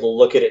be able to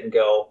look at it and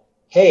go,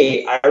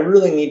 hey, I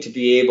really need to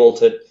be able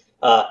to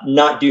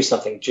not do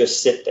something,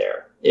 just sit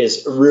there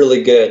is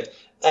really good.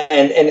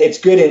 And it's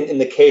good in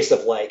the case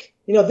of like,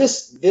 you know,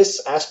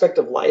 this aspect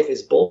of life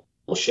is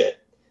bullshit.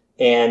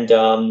 And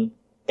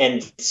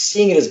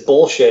seeing it as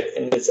bullshit,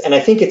 and I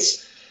think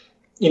it's,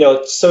 you know,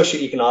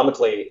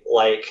 socioeconomically,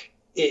 like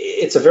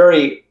it's a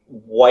very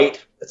white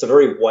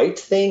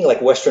thing,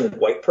 like Western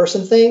white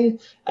person thing,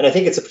 and I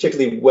think it's a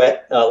particularly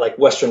like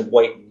Western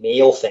white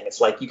male thing. It's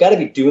like you got to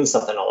be doing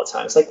something all the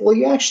time. It's like, well,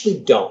 you actually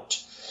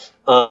don't.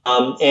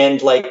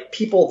 And like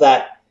people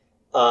that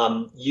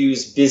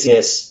use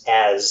busyness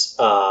as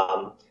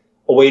a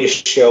way to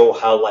show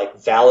how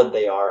like valid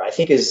they are, I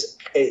think is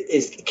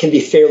can be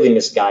fairly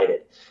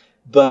misguided.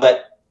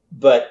 But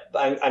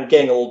I'm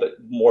getting a little bit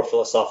more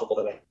philosophical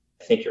than I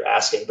think you're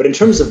asking. But in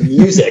terms of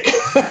music,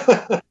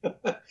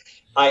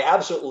 I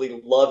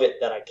absolutely love it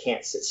that I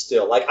can't sit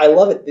still. Like I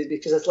love it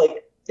because it's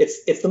like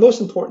it's the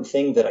most important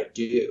thing that I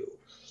do.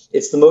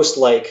 It's the most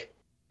like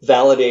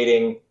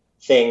validating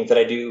thing that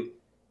I do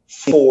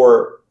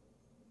for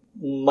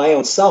my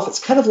own self. It's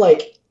kind of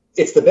like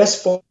it's the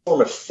best form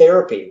of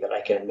therapy that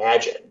I can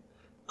imagine,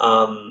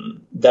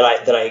 that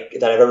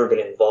I've ever been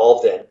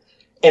involved in.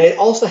 And it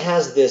also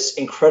has this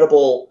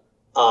incredible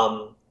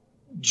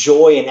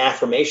joy and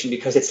affirmation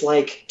because it's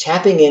like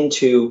tapping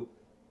into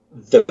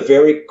the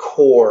very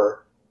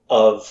core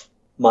of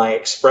my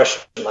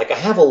expression. Like I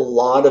have a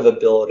lot of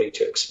ability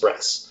to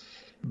express,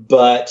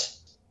 but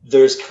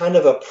there's kind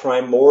of a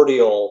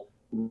primordial,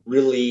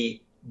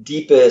 really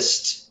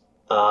deepest,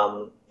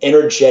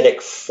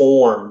 energetic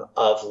form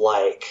of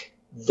like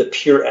the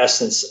pure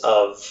essence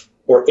of,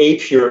 or a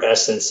pure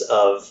essence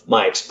of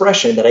my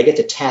expression that I get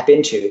to tap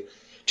into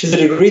to the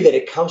degree that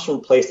it comes from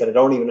a place that I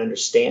don't even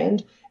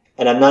understand.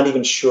 And I'm not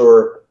even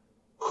sure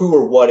who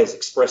or what is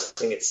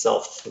expressing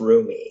itself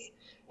through me.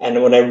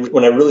 And when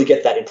I really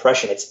get that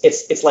impression,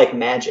 it's like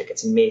magic.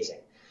 It's amazing.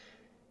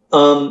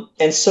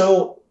 And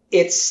so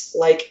it's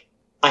like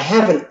I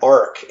have an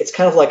arc. It's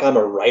kind of like I'm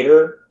a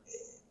writer.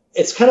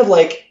 It's kind of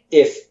like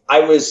if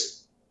I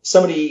was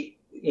somebody,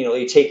 you know,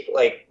 you take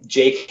like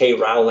J.K.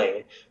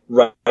 Rowling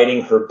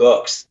writing her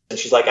books, and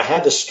she's like, I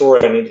have this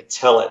story, I need to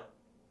tell it.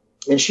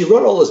 And she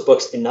wrote all those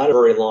books in not a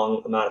very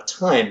long amount of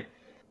time.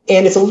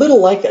 And it's a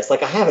little like that. It's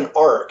like I have an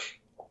arc,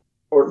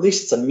 or at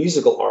least it's a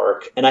musical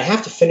arc, and I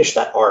have to finish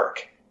that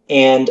arc.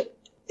 And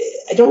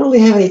I don't really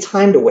have any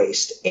time to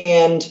waste.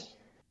 And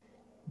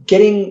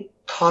getting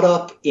caught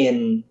up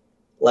in,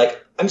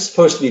 like, I'm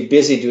supposed to be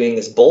busy doing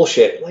this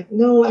bullshit. Like,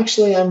 no,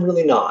 actually, I'm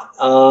really not.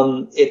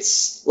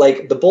 It's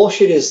like the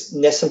bullshit is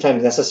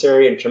sometimes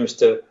necessary in terms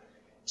to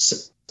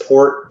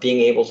support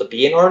being able to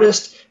be an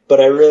artist, but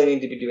I really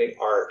need to be doing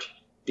art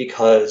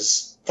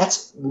because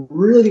that's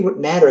really what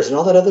matters. And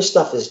all that other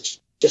stuff is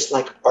just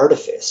like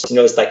artifice. You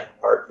know, it's like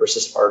art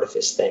versus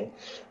artifice thing.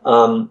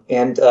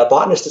 And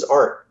Botanist is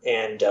art.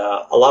 And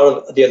a lot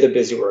of the other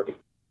busy work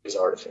is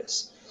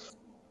artifice.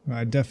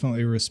 I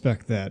definitely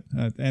respect that.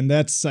 And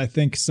that's, I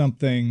think,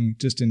 something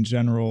just in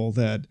general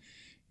that,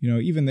 you know,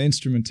 even the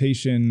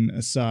instrumentation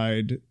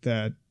aside,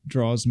 that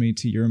draws me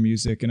to your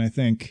music. And I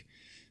think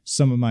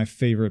some of my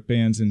favorite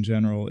bands in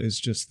general is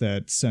just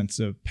that sense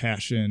of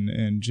passion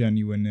and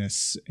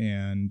genuineness,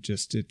 and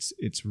just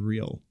it's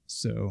real.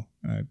 So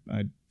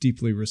I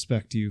deeply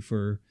respect you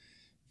for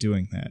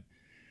doing that.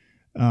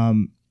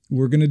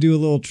 we're going to do a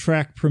little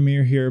track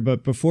premiere here,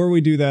 but before we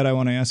do that, I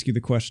want to ask you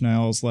the question I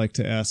always like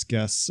to ask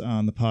guests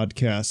on the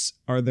podcast.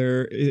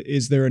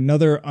 Is there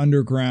another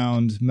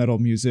underground metal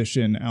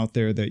musician out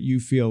there that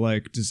you feel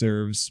like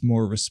deserves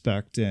more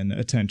respect and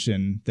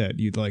attention that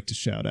you'd like to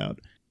shout out?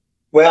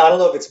 Well, I don't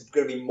know if it's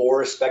going to be more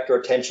respect or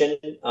attention.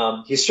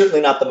 He's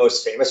certainly not the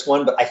most famous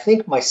one, but I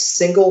think my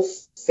single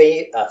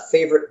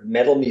favorite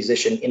metal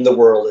musician in the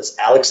world is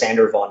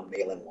Alexander von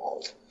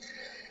Malenwald.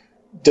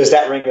 Does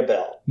that ring a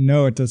bell?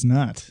 No, it does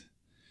not.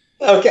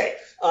 Okay.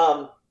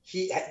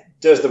 He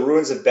does the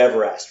Ruins of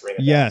Beverest ring a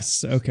bell?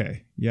 Yes.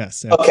 Okay.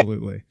 Yes,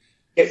 absolutely.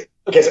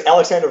 Okay, so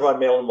Alexander von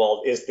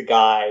Malenwald is the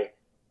guy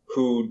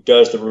who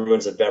does the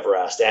Ruins of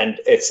Beverest, and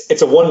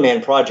it's a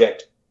one-man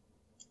project.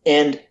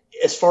 And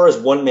as far as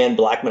one-man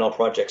black metal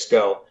projects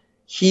go,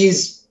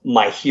 he's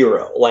my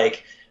hero.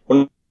 Like,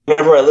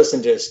 whenever I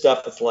listen to his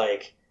stuff, it's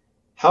like,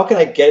 how can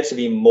I get it to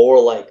be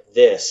more like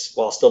this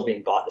while still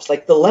being Botanist?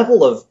 Like, the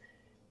level of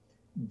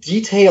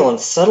detail and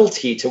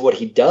subtlety to what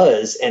he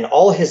does, and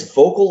all his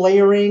vocal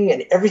layering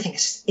and everything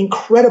is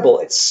incredible.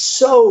 It's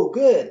so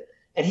good.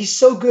 And he's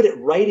so good at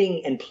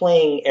writing and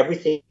playing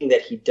everything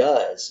that he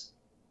does.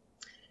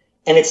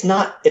 And it's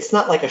not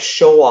like a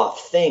show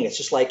off thing. It's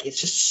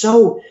just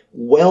so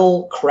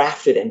well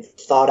crafted and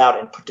thought out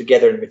and put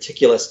together and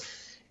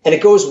meticulous. And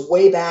it goes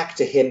way back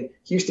to him.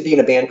 He used to be in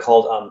a band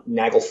called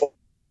Nagelfar.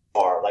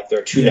 Like, there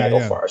are two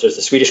Nagelfars. There's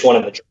the Swedish one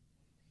and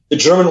the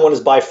German one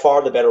is by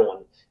far the better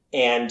one.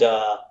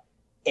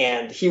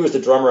 And he was the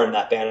drummer in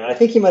that band. And I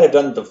think he might have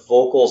done the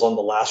vocals on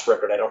the last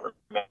record. I don't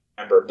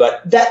remember.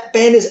 But that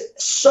band is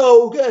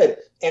so good.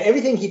 And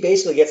everything he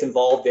basically gets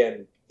involved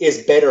in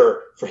is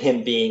better for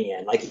him being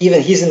in. Like,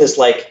 even he's in this,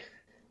 like,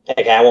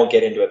 okay, I won't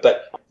get into it.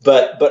 But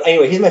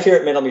anyway, he's my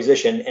favorite metal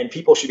musician. And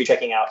people should be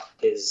checking out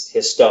his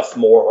stuff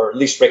more, or at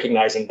least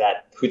recognizing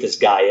that who this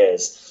guy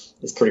is.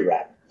 It's pretty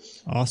rad.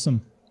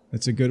 Awesome.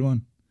 That's a good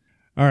one.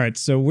 All right,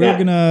 so we're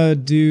going to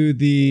do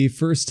the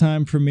first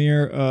time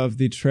premiere of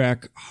the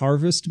track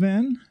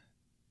Harvestman.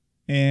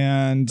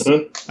 And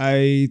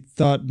I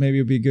thought maybe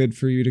it would be good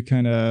for you to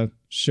kind of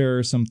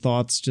share some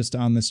thoughts just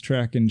on this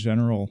track in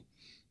general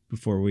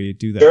before we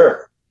do that.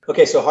 Sure.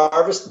 Okay, so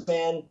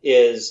Harvestman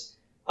is,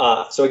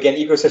 so again,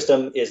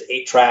 Ecosystem is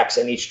 8 tracks,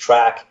 and each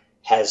track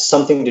has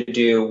something to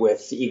do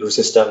with the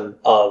ecosystem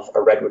of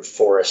a redwood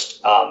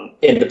forest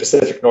in the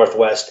Pacific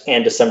Northwest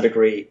and to some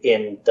degree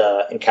in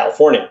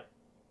California.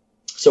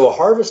 So a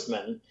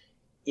harvestman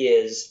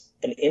is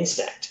an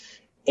insect,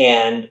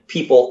 and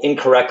people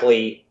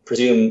incorrectly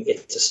presume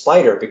it's a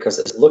spider because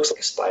it looks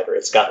like a spider.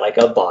 It's got like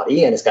a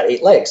body and it's got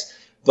 8 legs.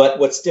 But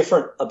what's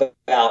different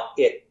about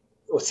it,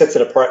 what sets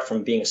it apart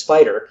from being a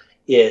spider,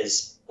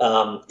 is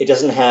it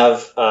doesn't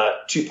have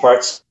 2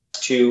 parts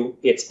to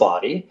its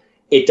body.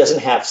 It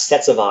doesn't have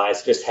sets of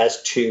eyes. It just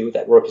has 2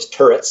 that work as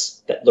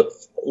turrets that look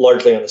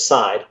largely on the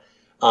side.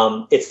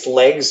 Its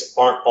legs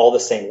aren't all the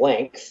same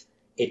length.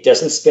 It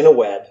doesn't spin a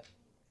web.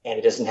 And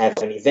it doesn't have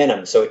any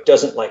venom, so it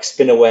doesn't like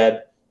spin a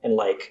web and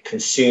like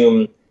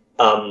consume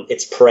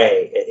its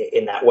prey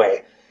in that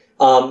way.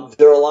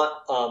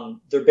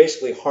 They're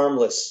basically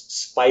harmless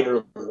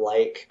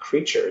spider-like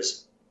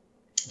creatures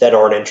that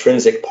are an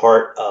intrinsic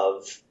part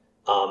of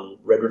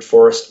redwood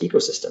forest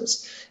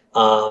ecosystems,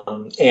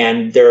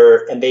 and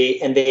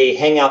they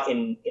hang out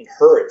in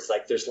herds.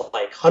 Like, there's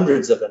like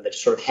hundreds of them that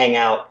sort of hang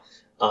out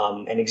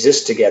and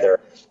exist together,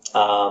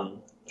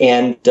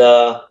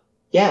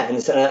 Yeah,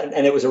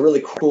 and it was a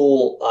really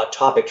cool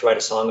topic to write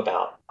a song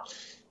about,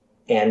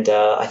 and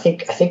I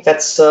think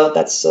that's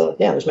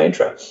there's my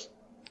intro.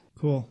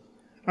 Cool.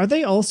 Are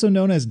they also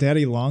known as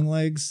Daddy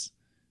Longlegs?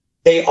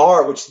 They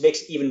are, which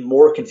makes it even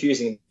more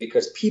confusing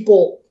because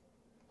people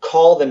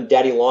call them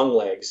Daddy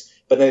Longlegs,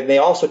 but then they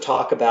also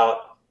talk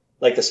about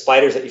like the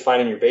spiders that you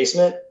find in your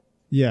basement.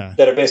 Yeah,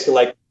 that are basically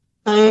like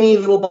tiny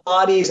little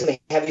bodies, and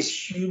they have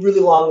these huge, really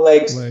long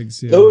legs.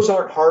 Yeah. Those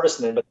aren't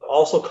harvestmen, but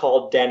also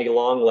called Daddy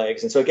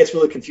Longlegs, and so it gets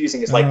really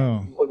confusing. It's like,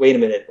 wait a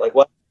minute, like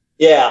what?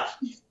 Yeah.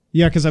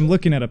 Yeah, because I'm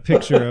looking at a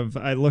picture of,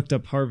 I looked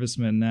up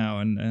Harvestman now,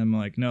 and I'm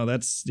like, no,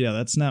 that's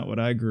not what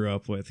I grew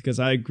up with, because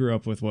I grew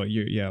up with what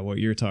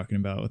you're talking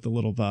about, with the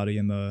little body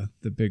and the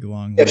big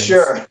long legs. Yeah,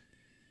 sure.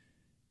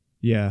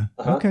 Yeah.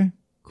 Okay.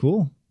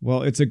 Cool.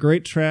 Well, it's a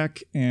great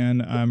track,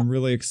 and I'm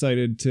really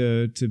excited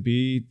to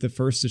be the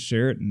first to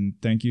share it. And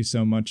thank you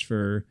so much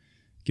for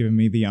giving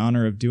me the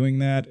honor of doing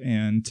that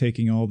and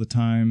taking all the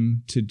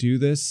time to do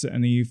this.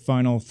 Any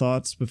final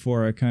thoughts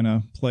before I kind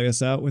of play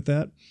us out with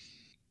that?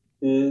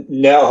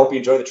 No, I hope you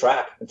enjoy the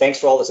track. And thanks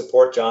for all the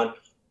support, John.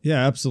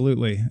 Yeah,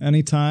 absolutely.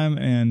 Anytime,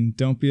 and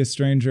don't be a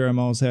stranger. I'm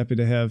always happy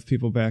to have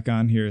people back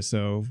on here.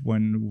 So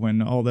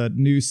when all that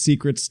new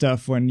secret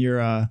stuff, when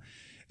you're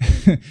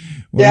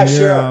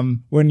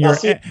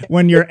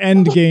when your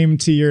end game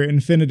to your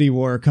Infinity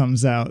War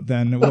comes out,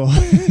 then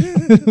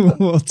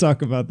we'll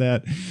talk about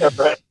that. Yeah,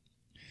 right.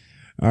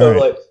 All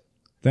right.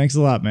 Thanks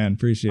a lot, man.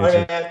 Appreciate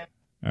it. Man.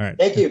 All right.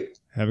 Thank you.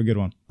 Have a good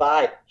one.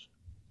 Bye.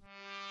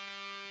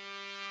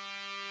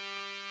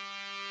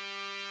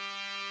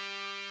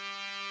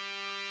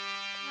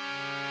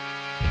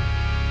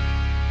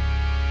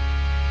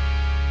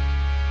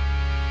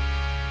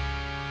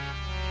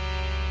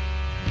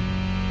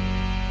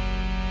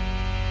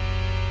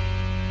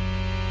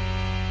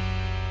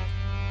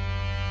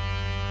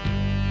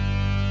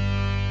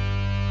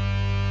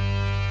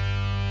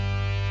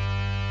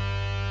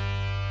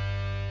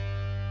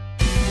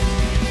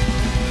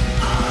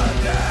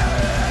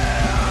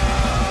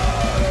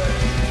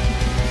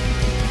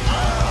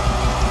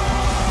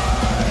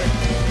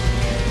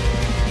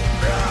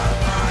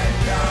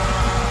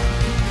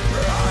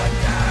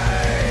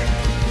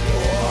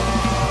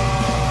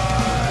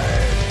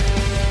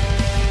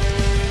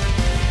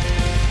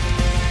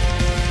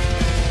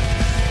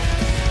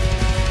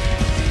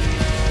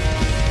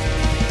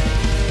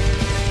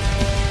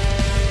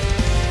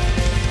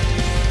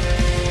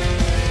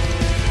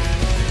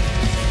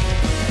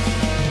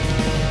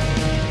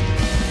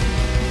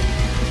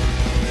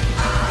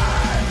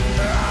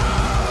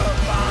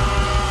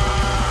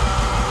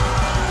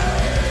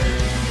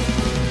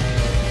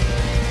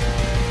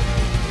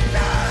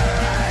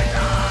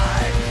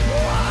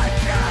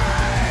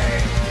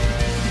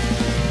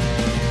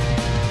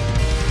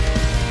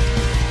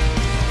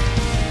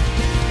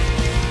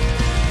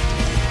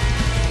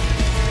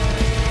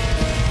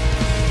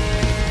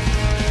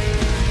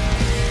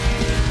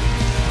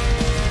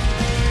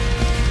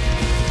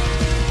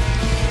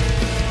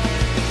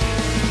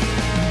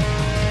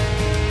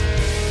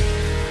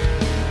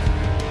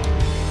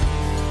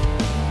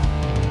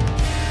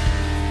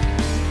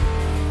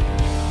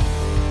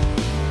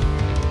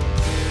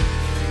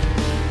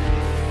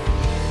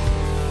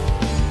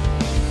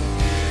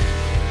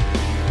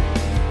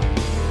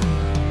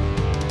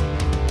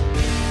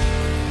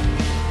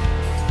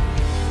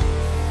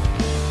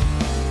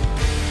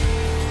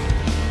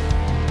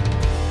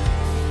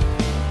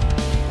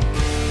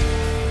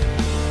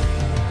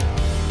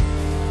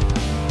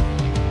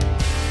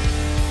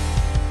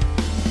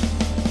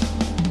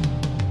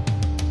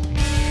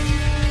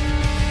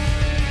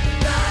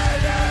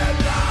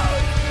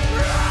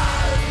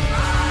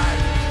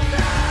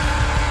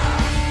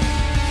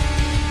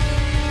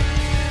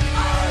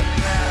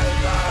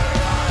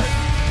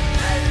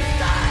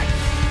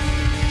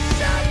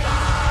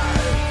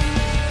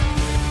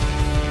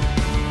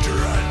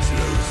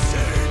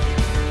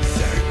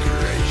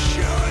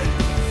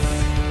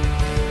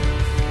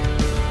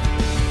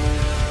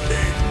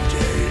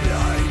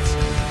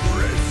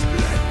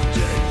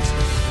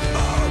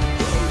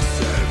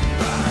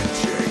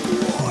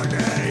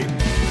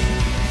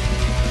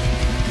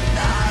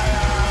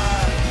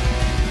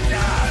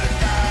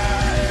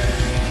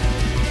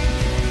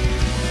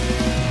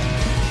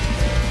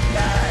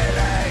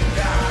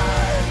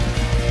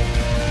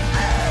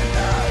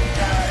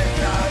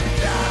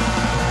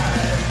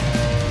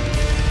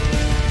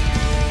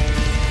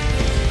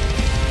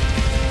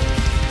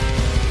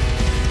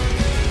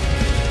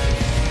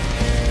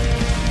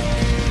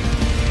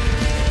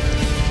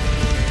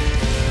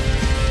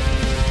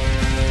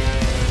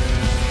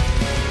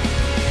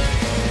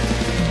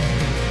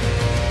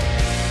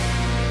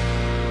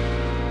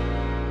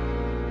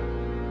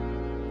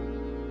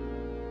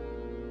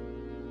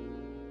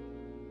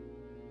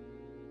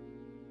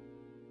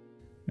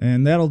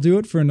 And that'll do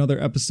it for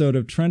another episode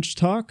of Trench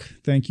Talk.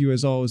 Thank you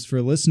as always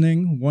for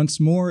listening. Once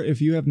more,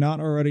 if you have not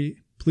already,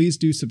 please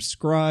do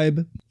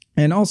subscribe.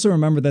 And also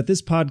remember that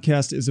this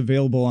podcast is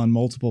available on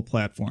multiple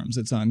platforms.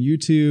 It's on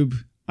YouTube,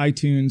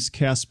 iTunes,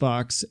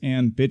 CastBox,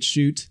 and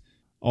BitChute.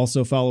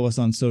 Also follow us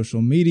on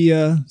social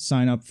media.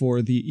 Sign up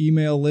for the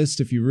email list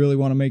if you really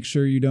want to make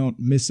sure you don't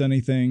miss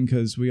anything,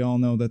 because we all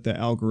know that the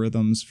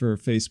algorithms for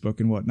Facebook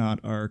and whatnot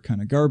are kind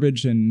of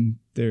garbage, and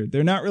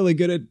they're not really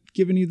good at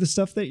giving you the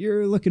stuff that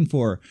you're looking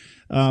for.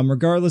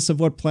 Regardless of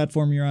what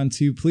platform you're on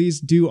to,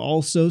 please do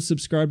also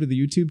subscribe to the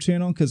YouTube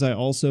channel, because I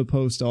also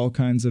post all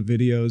kinds of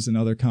videos and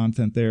other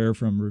content there,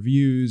 from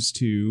reviews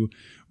to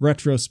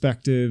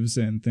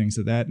retrospectives and things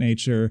of that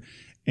nature.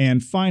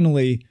 And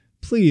finally,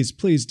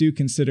 please do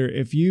consider,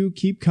 if you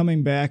keep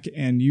coming back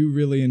and you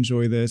really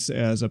enjoy this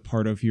as a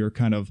part of your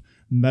kind of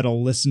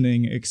metal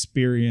listening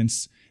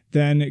experience,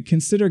 then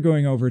consider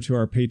going over to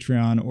our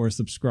Patreon or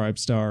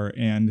Subscribestar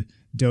and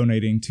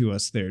donating to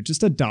us there.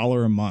 Just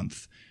 $1 a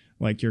month.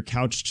 Like, your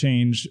couch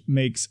change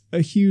makes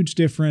a huge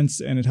difference,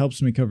 and it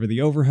helps me cover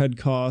the overhead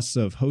costs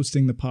of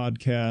hosting the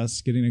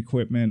podcast, getting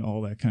equipment,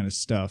 all that kind of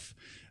stuff.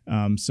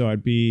 So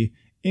I'd be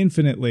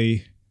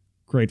infinitely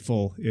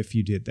grateful if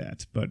you did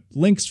that. But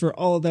links for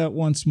all of that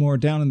once more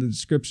down in the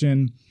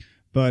description.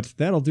 But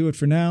that'll do it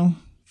for now.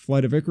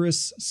 Flight of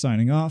Icarus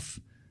signing off.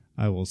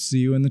 I will see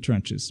you in the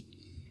trenches.